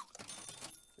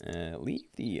 Leave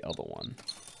the other one.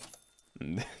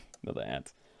 Another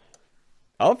ant.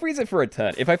 I'll freeze it for a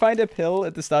turn. If I find a pill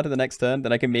at the start of the next turn,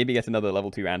 then I can maybe get another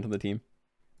level 2 ant on the team.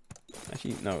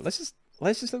 Actually, no. Let's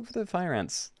just look for the fire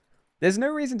ants. There's no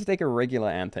reason to take a regular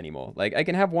ant anymore. Like, I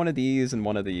can have one of these and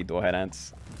one of the doorhead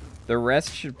ants. The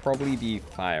rest should probably be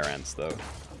fire ants, though.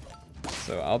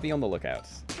 So I'll be on the lookout.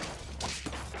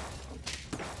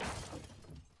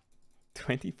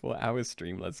 24-hour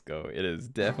stream, let's go. It is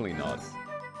definitely not.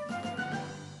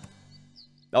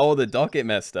 Oh, the docket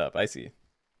messed up. I see.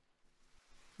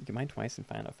 You can mine twice and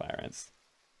find out fire ants.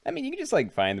 I mean, you can just,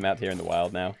 like, find them out here in the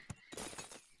wild now. I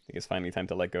think it's finally time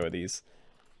to let go of these.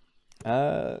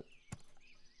 Oh.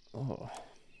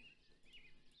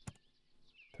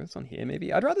 Put this on here,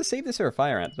 maybe? I'd rather save this for a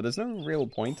fire ant, but there's no real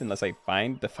point unless I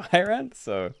find the fire ant,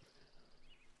 so...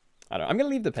 I don't know. I'm gonna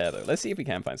leave the pair, though. Let's see if we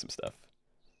can find some stuff.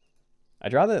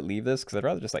 I'd rather leave this, because I'd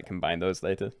rather just, like, combine those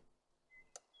later.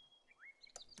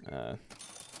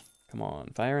 Come on,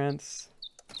 fire ants.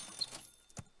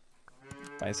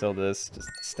 If I sell this, just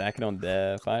stack it on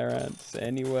there. Fire ants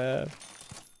anywhere.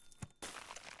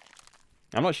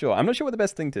 I'm not sure. I'm not sure what the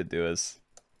best thing to do is.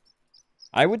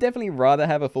 I would definitely rather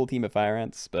have a full team of fire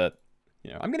ants, but,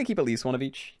 you know, I'm going to keep at least one of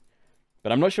each.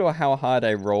 But I'm not sure how hard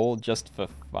I roll just for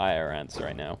fire ants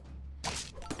right now.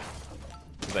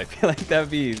 Because I feel like that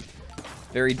would be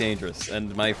very dangerous.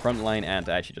 And my frontline ant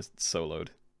actually just soloed.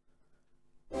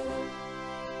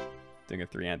 Doing a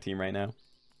 3-ant team right now.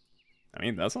 I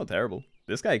mean, that's not terrible.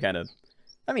 This guy kind of...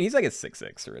 I mean, he's like a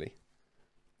 6-6, really.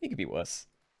 He could be worse.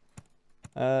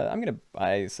 I'm going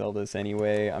to sell this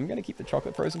anyway. I'm going to keep the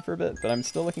chocolate frozen for a bit, but I'm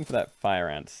still looking for that fire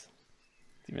ant.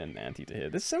 It's even an anti to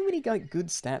hit. There's so many like,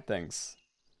 good stat things.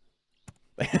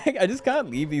 I just can't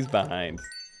leave these behind.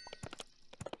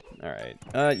 Alright.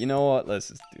 You know what? Let's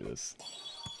just do this.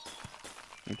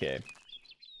 Okay.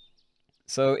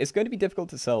 So it's going to be difficult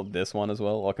to sell this one as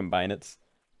well, or combine it.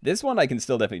 This one I can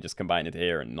still definitely just combine it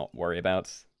here and not worry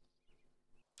about.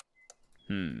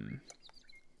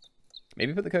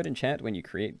 Maybe put the code in chat when you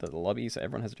create the lobby so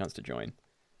everyone has a chance to join.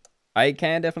 I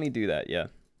can definitely do that, yeah.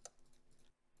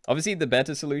 Obviously, the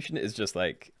better solution is just,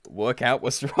 like, work out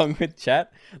what's wrong with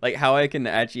chat. Like, how I can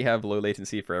actually have low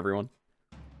latency for everyone.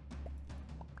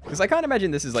 Because I can't imagine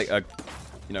this is, like, a,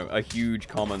 you know, a huge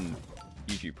common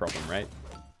YouTube problem, right?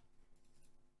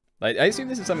 Like, I assume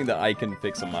this is something that I can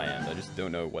fix on my end. I just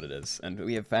don't know what it is. And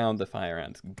we have found the fire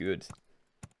ant. Good.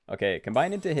 Okay,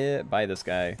 combine into here, buy this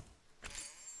guy.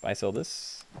 Buy, sell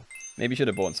this. Maybe should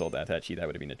have bought and sold that, actually. That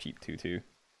would have been a cheap 2-2.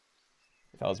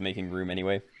 If I was making room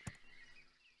anyway.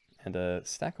 And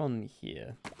stack on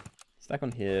here. Stack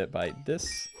on here, buy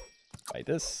this. Buy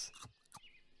this.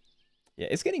 Yeah,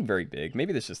 it's getting very big.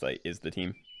 Maybe this just, like, is the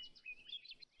team.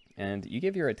 And you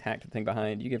give your attack to the thing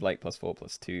behind. You give, like, +4,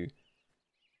 +2. You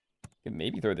can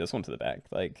maybe throw this one to the back.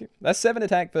 Like, that's 7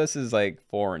 attack versus, like,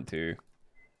 4 and 2.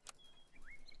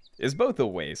 It's both a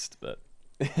waste, but...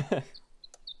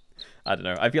 I don't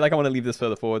know. I feel like I want to leave this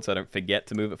further forward so I don't forget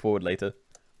to move it forward later.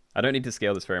 I don't need to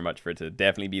scale this very much for it to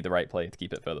definitely be the right play to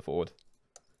keep it further forward.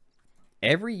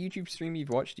 Every YouTube stream you've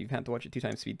watched, you've had to watch at 2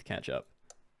 times speed to catch up.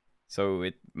 So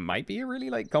it might be a really,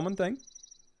 like, common thing.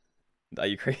 Are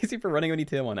you crazy for running only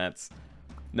tier 1 ants?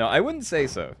 No, I wouldn't say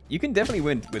so. You can definitely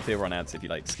win with tier 1 ants if you,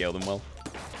 like, scale them well.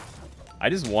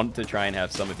 I just want to try and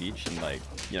have some of each and, like,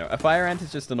 you know, a fire ant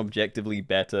is just an objectively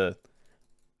better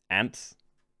ant.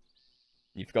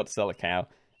 You forgot to sell a cow.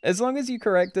 As long as you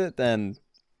correct it, then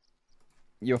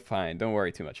you're fine. Don't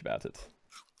worry too much about it.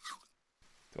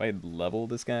 Do I level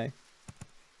this guy?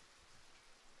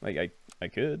 Like, I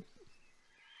could.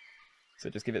 So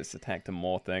just give its attack to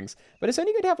more things. But it's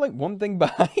only going to have, like, one thing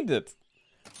behind it.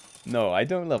 No, I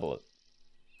don't level it.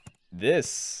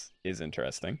 This is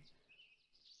interesting.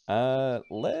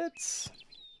 Let's...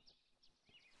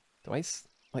 Do I,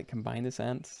 like, combine this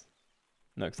ant?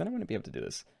 No, because I don't want to be able to do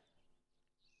this.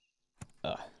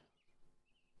 I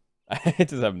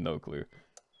just have no clue.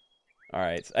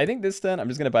 Alright, I think this turn I'm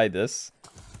just going to buy this.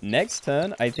 Next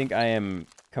turn, I think I am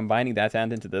combining that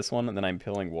ant into this one, and then I'm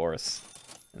pilling Walrus.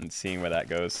 And seeing where that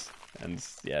goes. And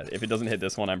yeah, if it doesn't hit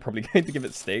this one, I'm probably going to give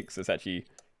it stakes. It's actually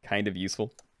kind of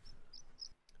useful.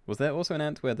 Was there also an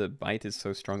ant where the bite is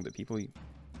so strong that people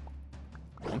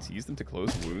want to use them to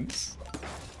close wounds?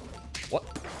 What?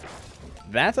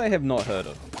 That I have not heard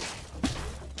of.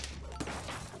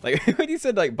 Like, when you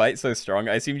said, like, bite so strong,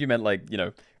 I assumed you meant, like, you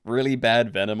know, really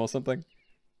bad venom or something.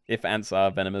 If ants are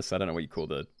venomous, I don't know what you call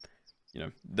the, you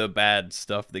know, the bad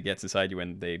stuff that gets inside you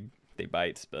when they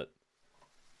bite, but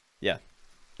yeah.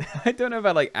 I don't know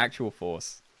about, like, actual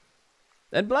force.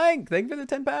 And Blank, thank you for the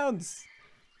 £10.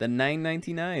 The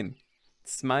 $9.99.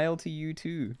 Smile to you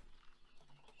too.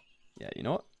 Yeah, you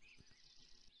know what?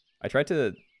 I tried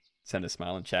to send a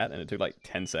smile in chat and it took like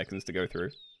 10 seconds to go through.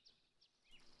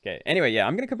 Okay, anyway, yeah,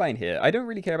 I'm going to combine here. I don't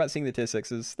really care about seeing the tier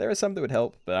 6s. There are some that would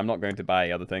help, but I'm not going to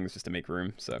buy other things just to make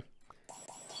room, so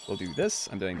we'll do this.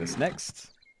 I'm doing this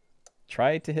next.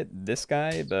 Try to hit this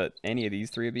guy, but any of these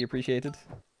 3 would be appreciated.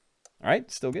 Alright,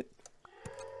 still good.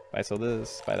 Buy sell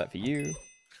this, buy that for you.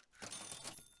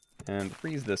 And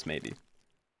freeze this, maybe.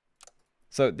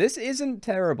 So, this isn't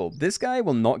terrible. This guy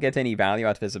will not get any value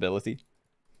out of his ability.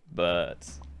 But...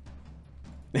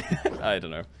 I don't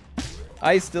know.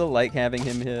 I still like having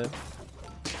him here.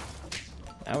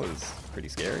 That was pretty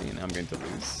scary, and I'm going to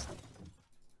lose.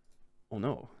 Oh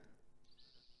no.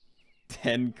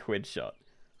 10 quid shot.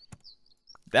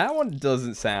 That one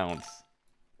doesn't sound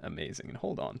amazing. And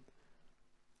hold on.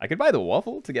 I could buy the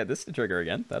waffle to get this to trigger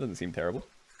again. That doesn't seem terrible.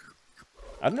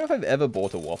 I don't know if I've ever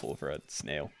bought a waffle for a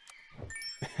snail.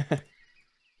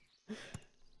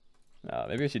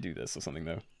 Maybe I should do this or something,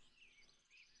 though.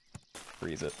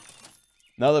 Freeze it.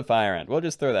 Another fire ant. We'll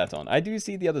just throw that on. I do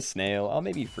see the other snail. I'll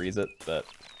maybe freeze it, but...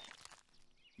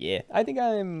 yeah, I think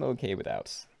I'm okay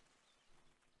without.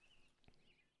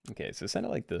 Okay, so send it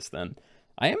like this then.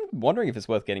 I am wondering if it's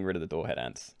worth getting rid of the doorhead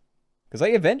ants. Because,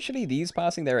 like, eventually these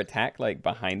passing their attack, like,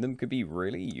 behind them could be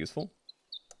really useful.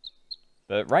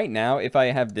 But right now, if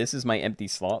I have this as my empty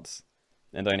slots,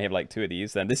 and I only have, like, 2 of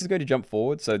these, then this is going to jump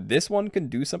forward. So this one can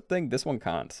do something, this one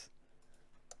can't.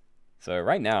 So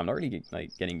right now, I'm not really,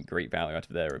 like, getting great value out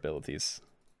of their abilities.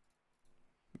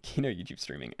 Keenoe YouTube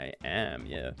streaming. I am,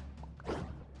 yeah.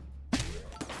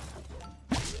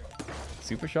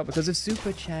 Super shot because of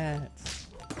super chats.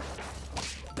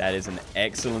 That is an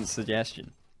excellent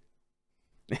suggestion.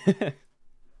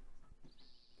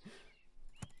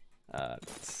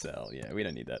 Sell. Yeah, we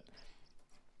don't need that.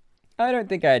 I don't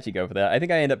think I actually go for that. I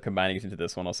think I end up combining it into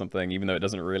this one or something, even though it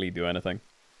doesn't really do anything.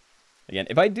 Again,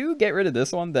 if I do get rid of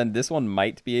this one, then this one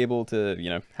might be able to, you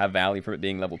know, have value from it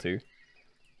being level 2.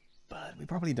 But we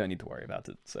probably don't need to worry about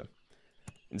it, so.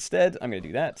 Instead, I'm going to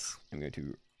do that. I'm going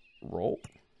to roll.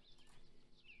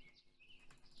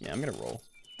 Yeah, I'm going to roll.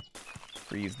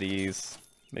 Freeze these.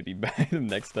 Maybe buy them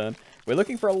next turn. We're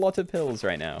looking for a lot of pills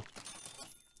right now.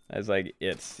 As like,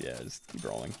 it's, yeah, just keep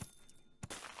rolling.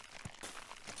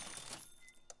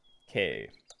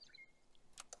 Okay.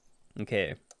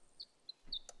 Okay.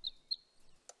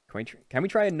 Can we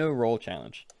try a no-roll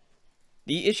challenge?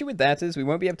 The issue with that is we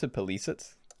won't be able to police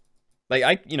it.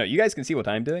 Like, you know, you guys can see what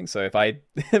I'm doing, so if I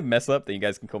mess up, then you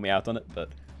guys can call me out on it, but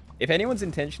if anyone's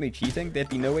intentionally cheating, there'd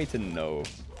be no way to know.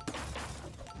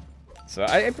 So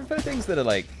I prefer things that are,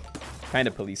 like, kind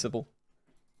of policeable.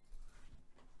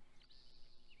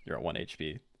 You're at 1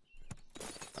 HP.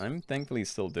 I'm thankfully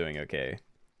still doing okay.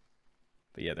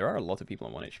 But yeah, there are a lot of people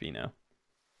on 1 HP now.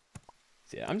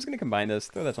 So yeah, I'm just going to combine this,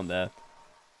 throw that on there.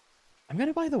 I'm going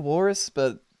to buy the Walrus,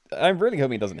 but I'm really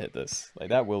hoping it doesn't hit this. Like,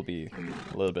 that will be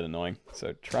a little bit annoying.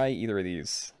 So try either of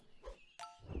these.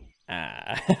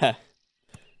 Ah.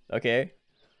 Okay.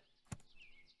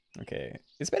 Okay.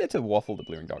 It's better to waffle the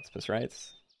Blue Ringed Octopus, right?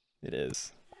 It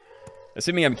is.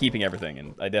 Assuming I'm keeping everything,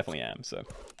 and I definitely am, so.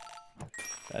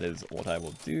 That is what I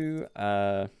will do.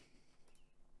 Yeah.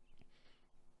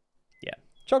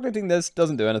 Chocolating this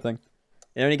doesn't do anything.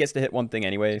 It only gets to hit one thing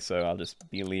anyway, so I'll just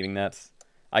be leaving that.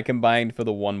 I combined for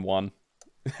the 1-1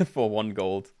 for 1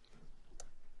 gold.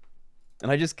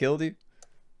 And I just killed you.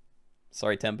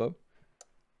 Sorry, Tempo.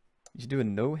 You should do a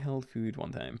no-held food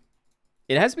one time.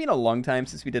 It has been a long time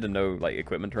since we did a no, like,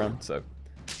 equipment run, so.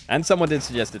 And someone did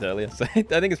suggest it earlier, so I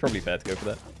think it's probably fair to go for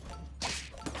that.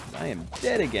 I am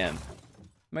dead again.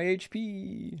 My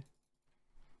HP.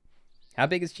 How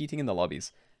big is cheating in the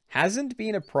lobbies? Hasn't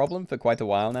been a problem for quite a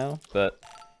while now, but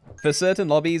for certain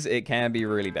lobbies, it can be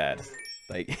really bad.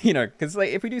 Like, you know, because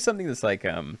like if we do something that's like,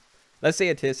 let's say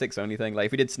a tier 6 only thing, like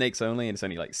if we did snakes only and it's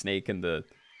only like snake and the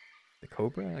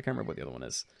cobra? I can't remember what the other one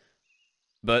is.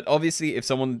 But obviously, if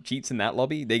someone cheats in that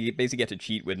lobby, they basically get to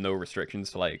cheat with no restrictions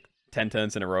for like 10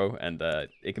 turns in a row, and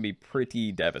it can be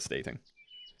pretty devastating.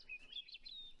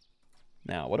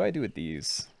 Now, what do I do with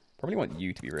these? Probably want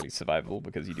you to be really survivable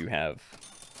because you do have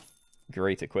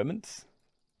great equipment.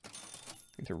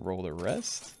 Going to roll the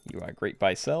rest. You are great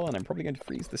buy sell, and I'm probably going to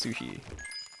freeze the sushi.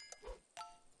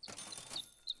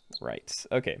 Right,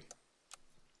 okay.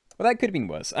 Well, that could have been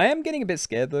worse. I am getting a bit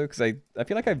scared, though, because I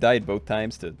feel like I've died both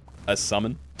times to a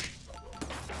summon.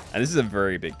 And this is a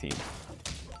very big team.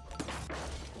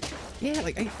 Yeah,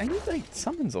 like, I need, like,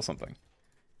 summons or something.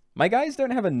 My guys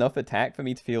don't have enough attack for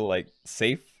me to feel, like,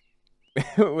 safe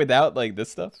without, like, this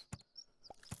stuff.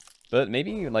 But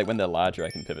maybe, like, when they're larger,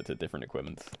 I can pivot to different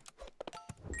equipment.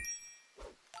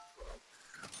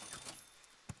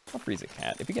 I'll freeze a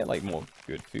cat. If we get, like, more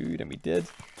good food, and we did.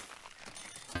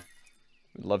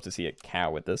 Would love to see a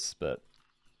cow with this, but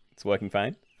it's working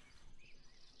fine.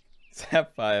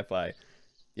 Firefly.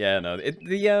 Yeah, no.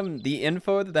 The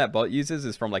info that bot uses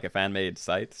is from, like, a fan-made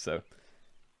site, so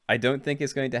I don't think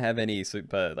it's going to have any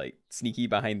super, like, sneaky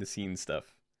behind-the-scenes stuff.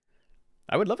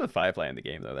 I would love a Firefly in the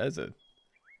game, though.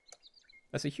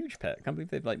 That's a huge pet. I can't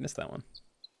believe they've, like, missed that one.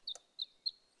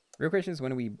 Real question is,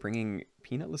 when are we bringing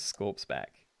peanutless sculpts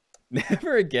back?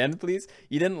 Never again, please?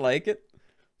 You didn't like it?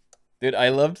 Dude, I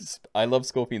love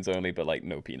scorpions only, but, like,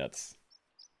 no peanuts.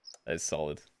 That is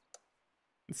solid.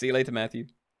 See you later, Matthew.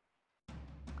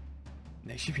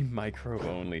 They should be micro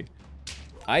only.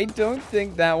 I don't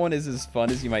think that one is as fun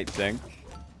as you might think.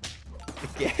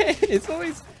 Again, it's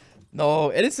always...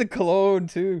 No, and it's a clone,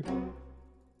 too.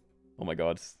 Oh my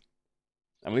god.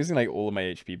 I'm losing, like, all of my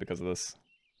HP because of this.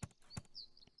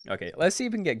 Okay, let's see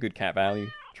if we can get good cat value.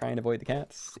 Try and avoid the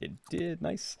cats. It did.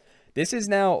 Nice. This is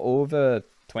now over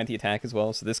 20 attack as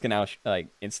well, so this can now like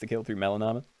insta-kill through melon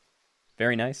armor.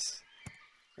 Very nice.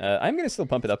 I'm going to still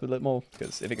pump it up a bit more,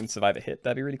 because if it can survive a hit,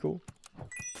 that'd be really cool.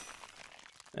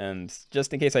 And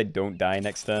just in case I don't die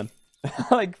next turn,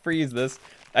 like freeze this.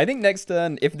 I think next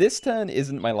turn, if this turn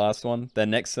isn't my last one, then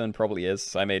next turn probably is.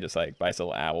 So I may just like buy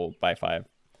Soul Owl, buy Fire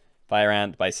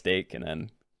Ant, buy Stake, and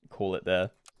then call it there.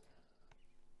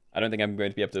 I don't think I'm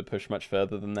going to be able to push much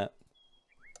further than that.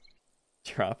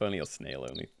 Giraffe only or snail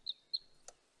only?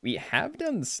 We have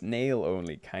done snail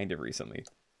only kind of recently.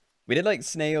 We did like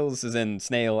snails as in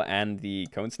snail and the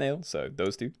cone snail, so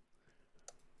those two.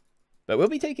 But we'll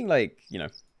be taking like, you know,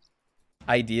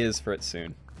 ideas for it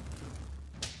soon.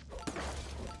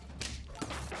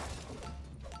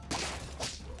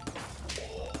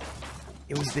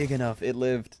 It was big enough. It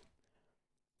lived.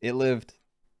 It lived.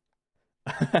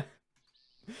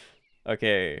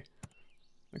 Okay.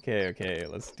 Okay.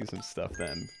 Let's do some stuff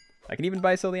then. I can even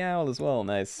buy Soul the Owl as well.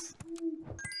 Nice.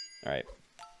 Alright.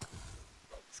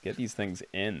 Let's get these things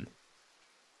in.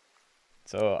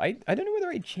 So, I don't know whether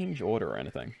I change order or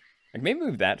anything. Like, maybe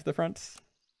move that to the front.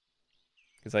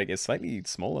 Because, like, it's slightly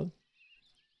smaller.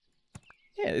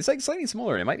 Yeah, it's, like, slightly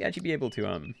smaller. And it might actually be able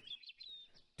to,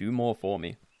 do more for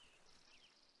me.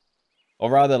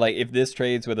 Or rather, like, if this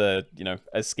trades with a, you know,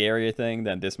 a scarier thing,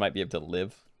 then this might be able to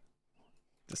live.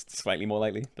 Just slightly more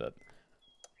likely, but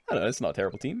I don't know, it's not a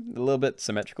terrible team. A little bit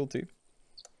symmetrical, too.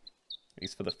 At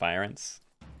least for the Fire Ants.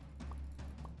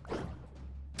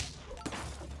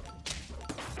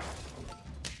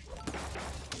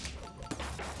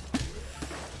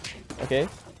 Okay.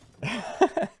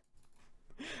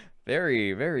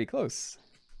 Very, very close.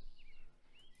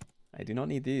 I do not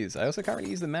need these. I also can't really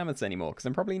use the mammoths anymore, because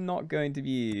I'm probably not going to be,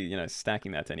 you know,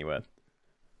 stacking that anywhere.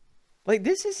 Like,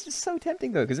 this is just so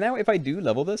tempting, though, because now if I do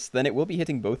level this, then it will be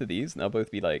hitting both of these, and they'll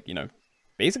both be, like, you know,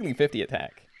 basically 50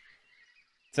 attack.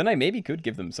 So then I maybe could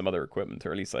give them some other equipment,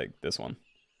 or at least, like, this one.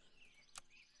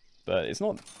 But it's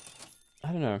not...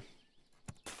 I don't know.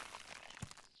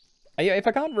 If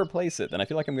I can't replace it, then I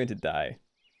feel like I'm going to die.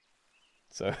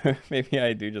 So maybe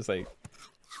I do just, like,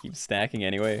 keep stacking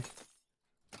anyway.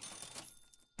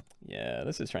 Yeah,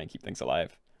 let's just try and keep things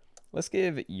alive. Let's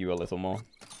give you a little more.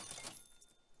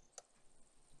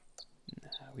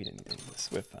 Nah, we don't need any of this.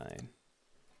 We're fine.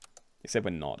 Except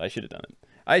we're not. I should have done it.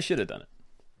 I should have done it.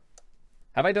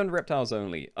 Have I done reptiles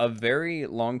only? A very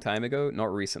long time ago.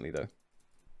 Not recently, though.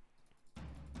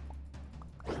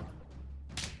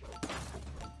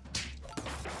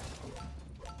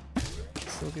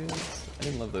 Still good. I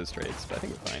didn't love those trades, but I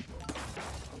think we're fine.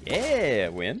 Yeah,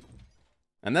 win.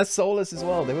 And that's Soulless as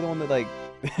well. They were the one that, like,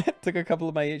 took a couple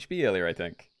of my HP earlier, I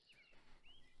think.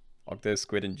 Octo,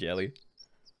 Squid, and Jelly.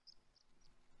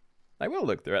 I will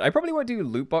look through it. I probably won't do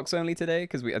loot box only today,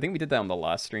 because I think we did that on the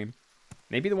last stream.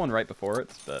 Maybe the one right before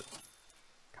it, but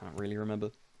can't really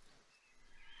remember.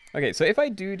 Okay, so if I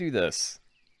do this,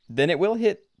 then it will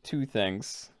hit two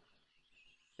things.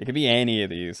 It could be any of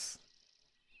these.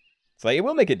 So like, it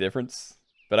will make a difference,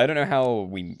 but I don't know how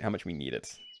much we need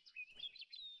it.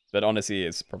 But honestly,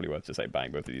 it's probably worth just like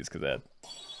buying both of these because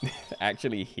they're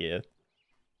actually here.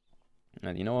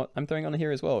 And you know what? I'm throwing on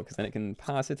here as well because then it can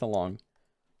pass it along.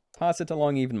 Pass it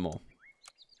along even more.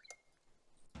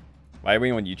 Why are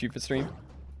we on YouTube for stream?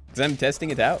 Because I'm testing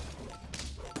it out.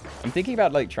 I'm thinking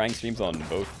about like trying streams on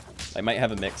both. I might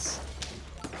have a mix.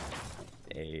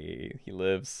 Hey, he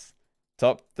lives.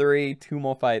 Top 3, 2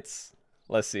 more fights.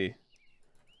 Let's see.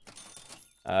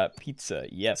 Pizza,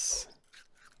 yes.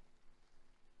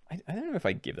 I don't know if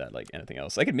I'd give that, like, anything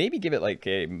else. I could maybe give it, like,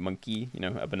 a monkey, you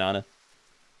know, a banana.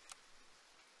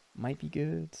 Might be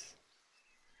good.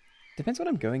 Depends what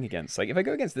I'm going against. Like, if I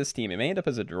go against this team, it may end up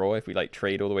as a draw if we, like,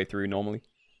 trade all the way through normally.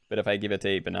 But if I give it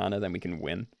a banana, then we can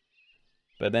win.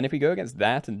 But then if we go against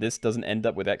that and this doesn't end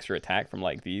up with extra attack from,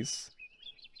 like, these.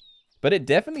 But it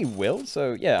definitely will,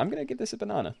 so, yeah, I'm going to give this a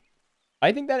banana.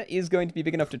 I think that is going to be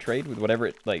big enough to trade with whatever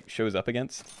it, like, shows up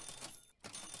against.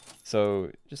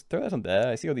 So, just throw that on there.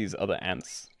 I see all these other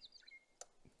ants.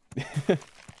 Kind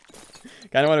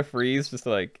of want to freeze just to,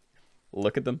 like,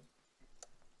 look at them.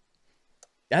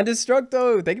 And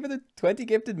Destructo! Thank you for the 20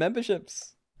 gifted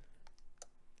memberships.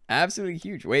 Absolutely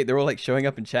huge. Wait, they're all, like, showing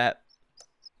up in chat.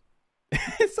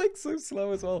 It's, like, so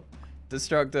slow as well.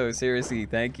 Destructo, seriously,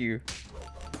 thank you.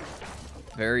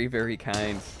 Very, very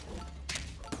kind.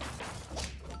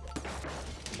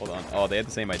 Hold on. Oh, they had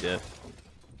the same idea.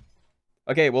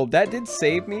 Okay, well, that did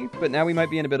save me, but now we might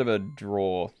be in a bit of a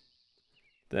draw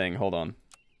thing. Hold on.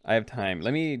 I have time.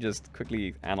 Let me just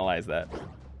quickly analyze that.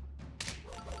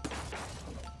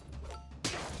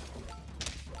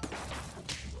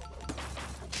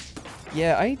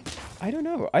 Yeah, I don't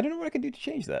know. I don't know what I can do to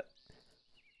change that.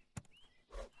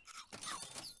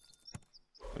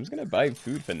 I'm just gonna buy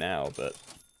food for now, but...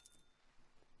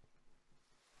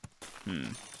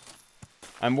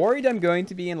 I'm worried I'm going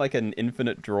to be in like an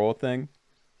infinite draw thing.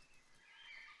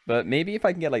 But maybe if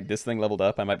I can get like this thing leveled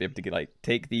up, I might be able to get, like,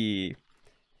 take the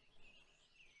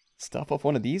stuff off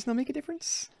one of these and that'll make a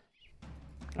difference?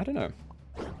 I don't know.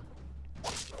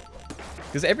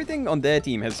 Because everything on their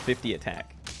team has 50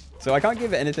 attack. So I can't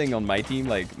give anything on my team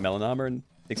like Melon Armor and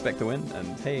expect to win.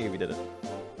 And hey, we did it.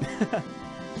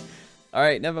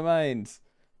 Alright, never mind.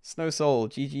 Snow Soul,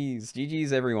 GG's.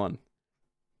 GG's everyone.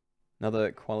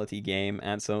 Another quality game,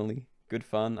 ants only. Good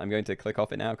fun. I'm going to click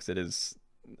off it now because it is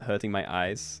hurting my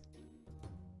eyes.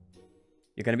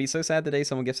 You're going to be so sad the day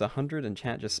someone gets 100 and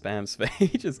chat just spams for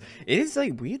ages. It is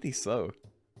like weirdly slow.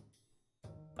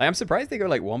 I'm surprised they go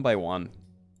like one by one.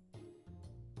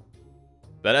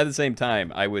 But at the same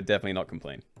time, I would definitely not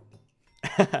complain.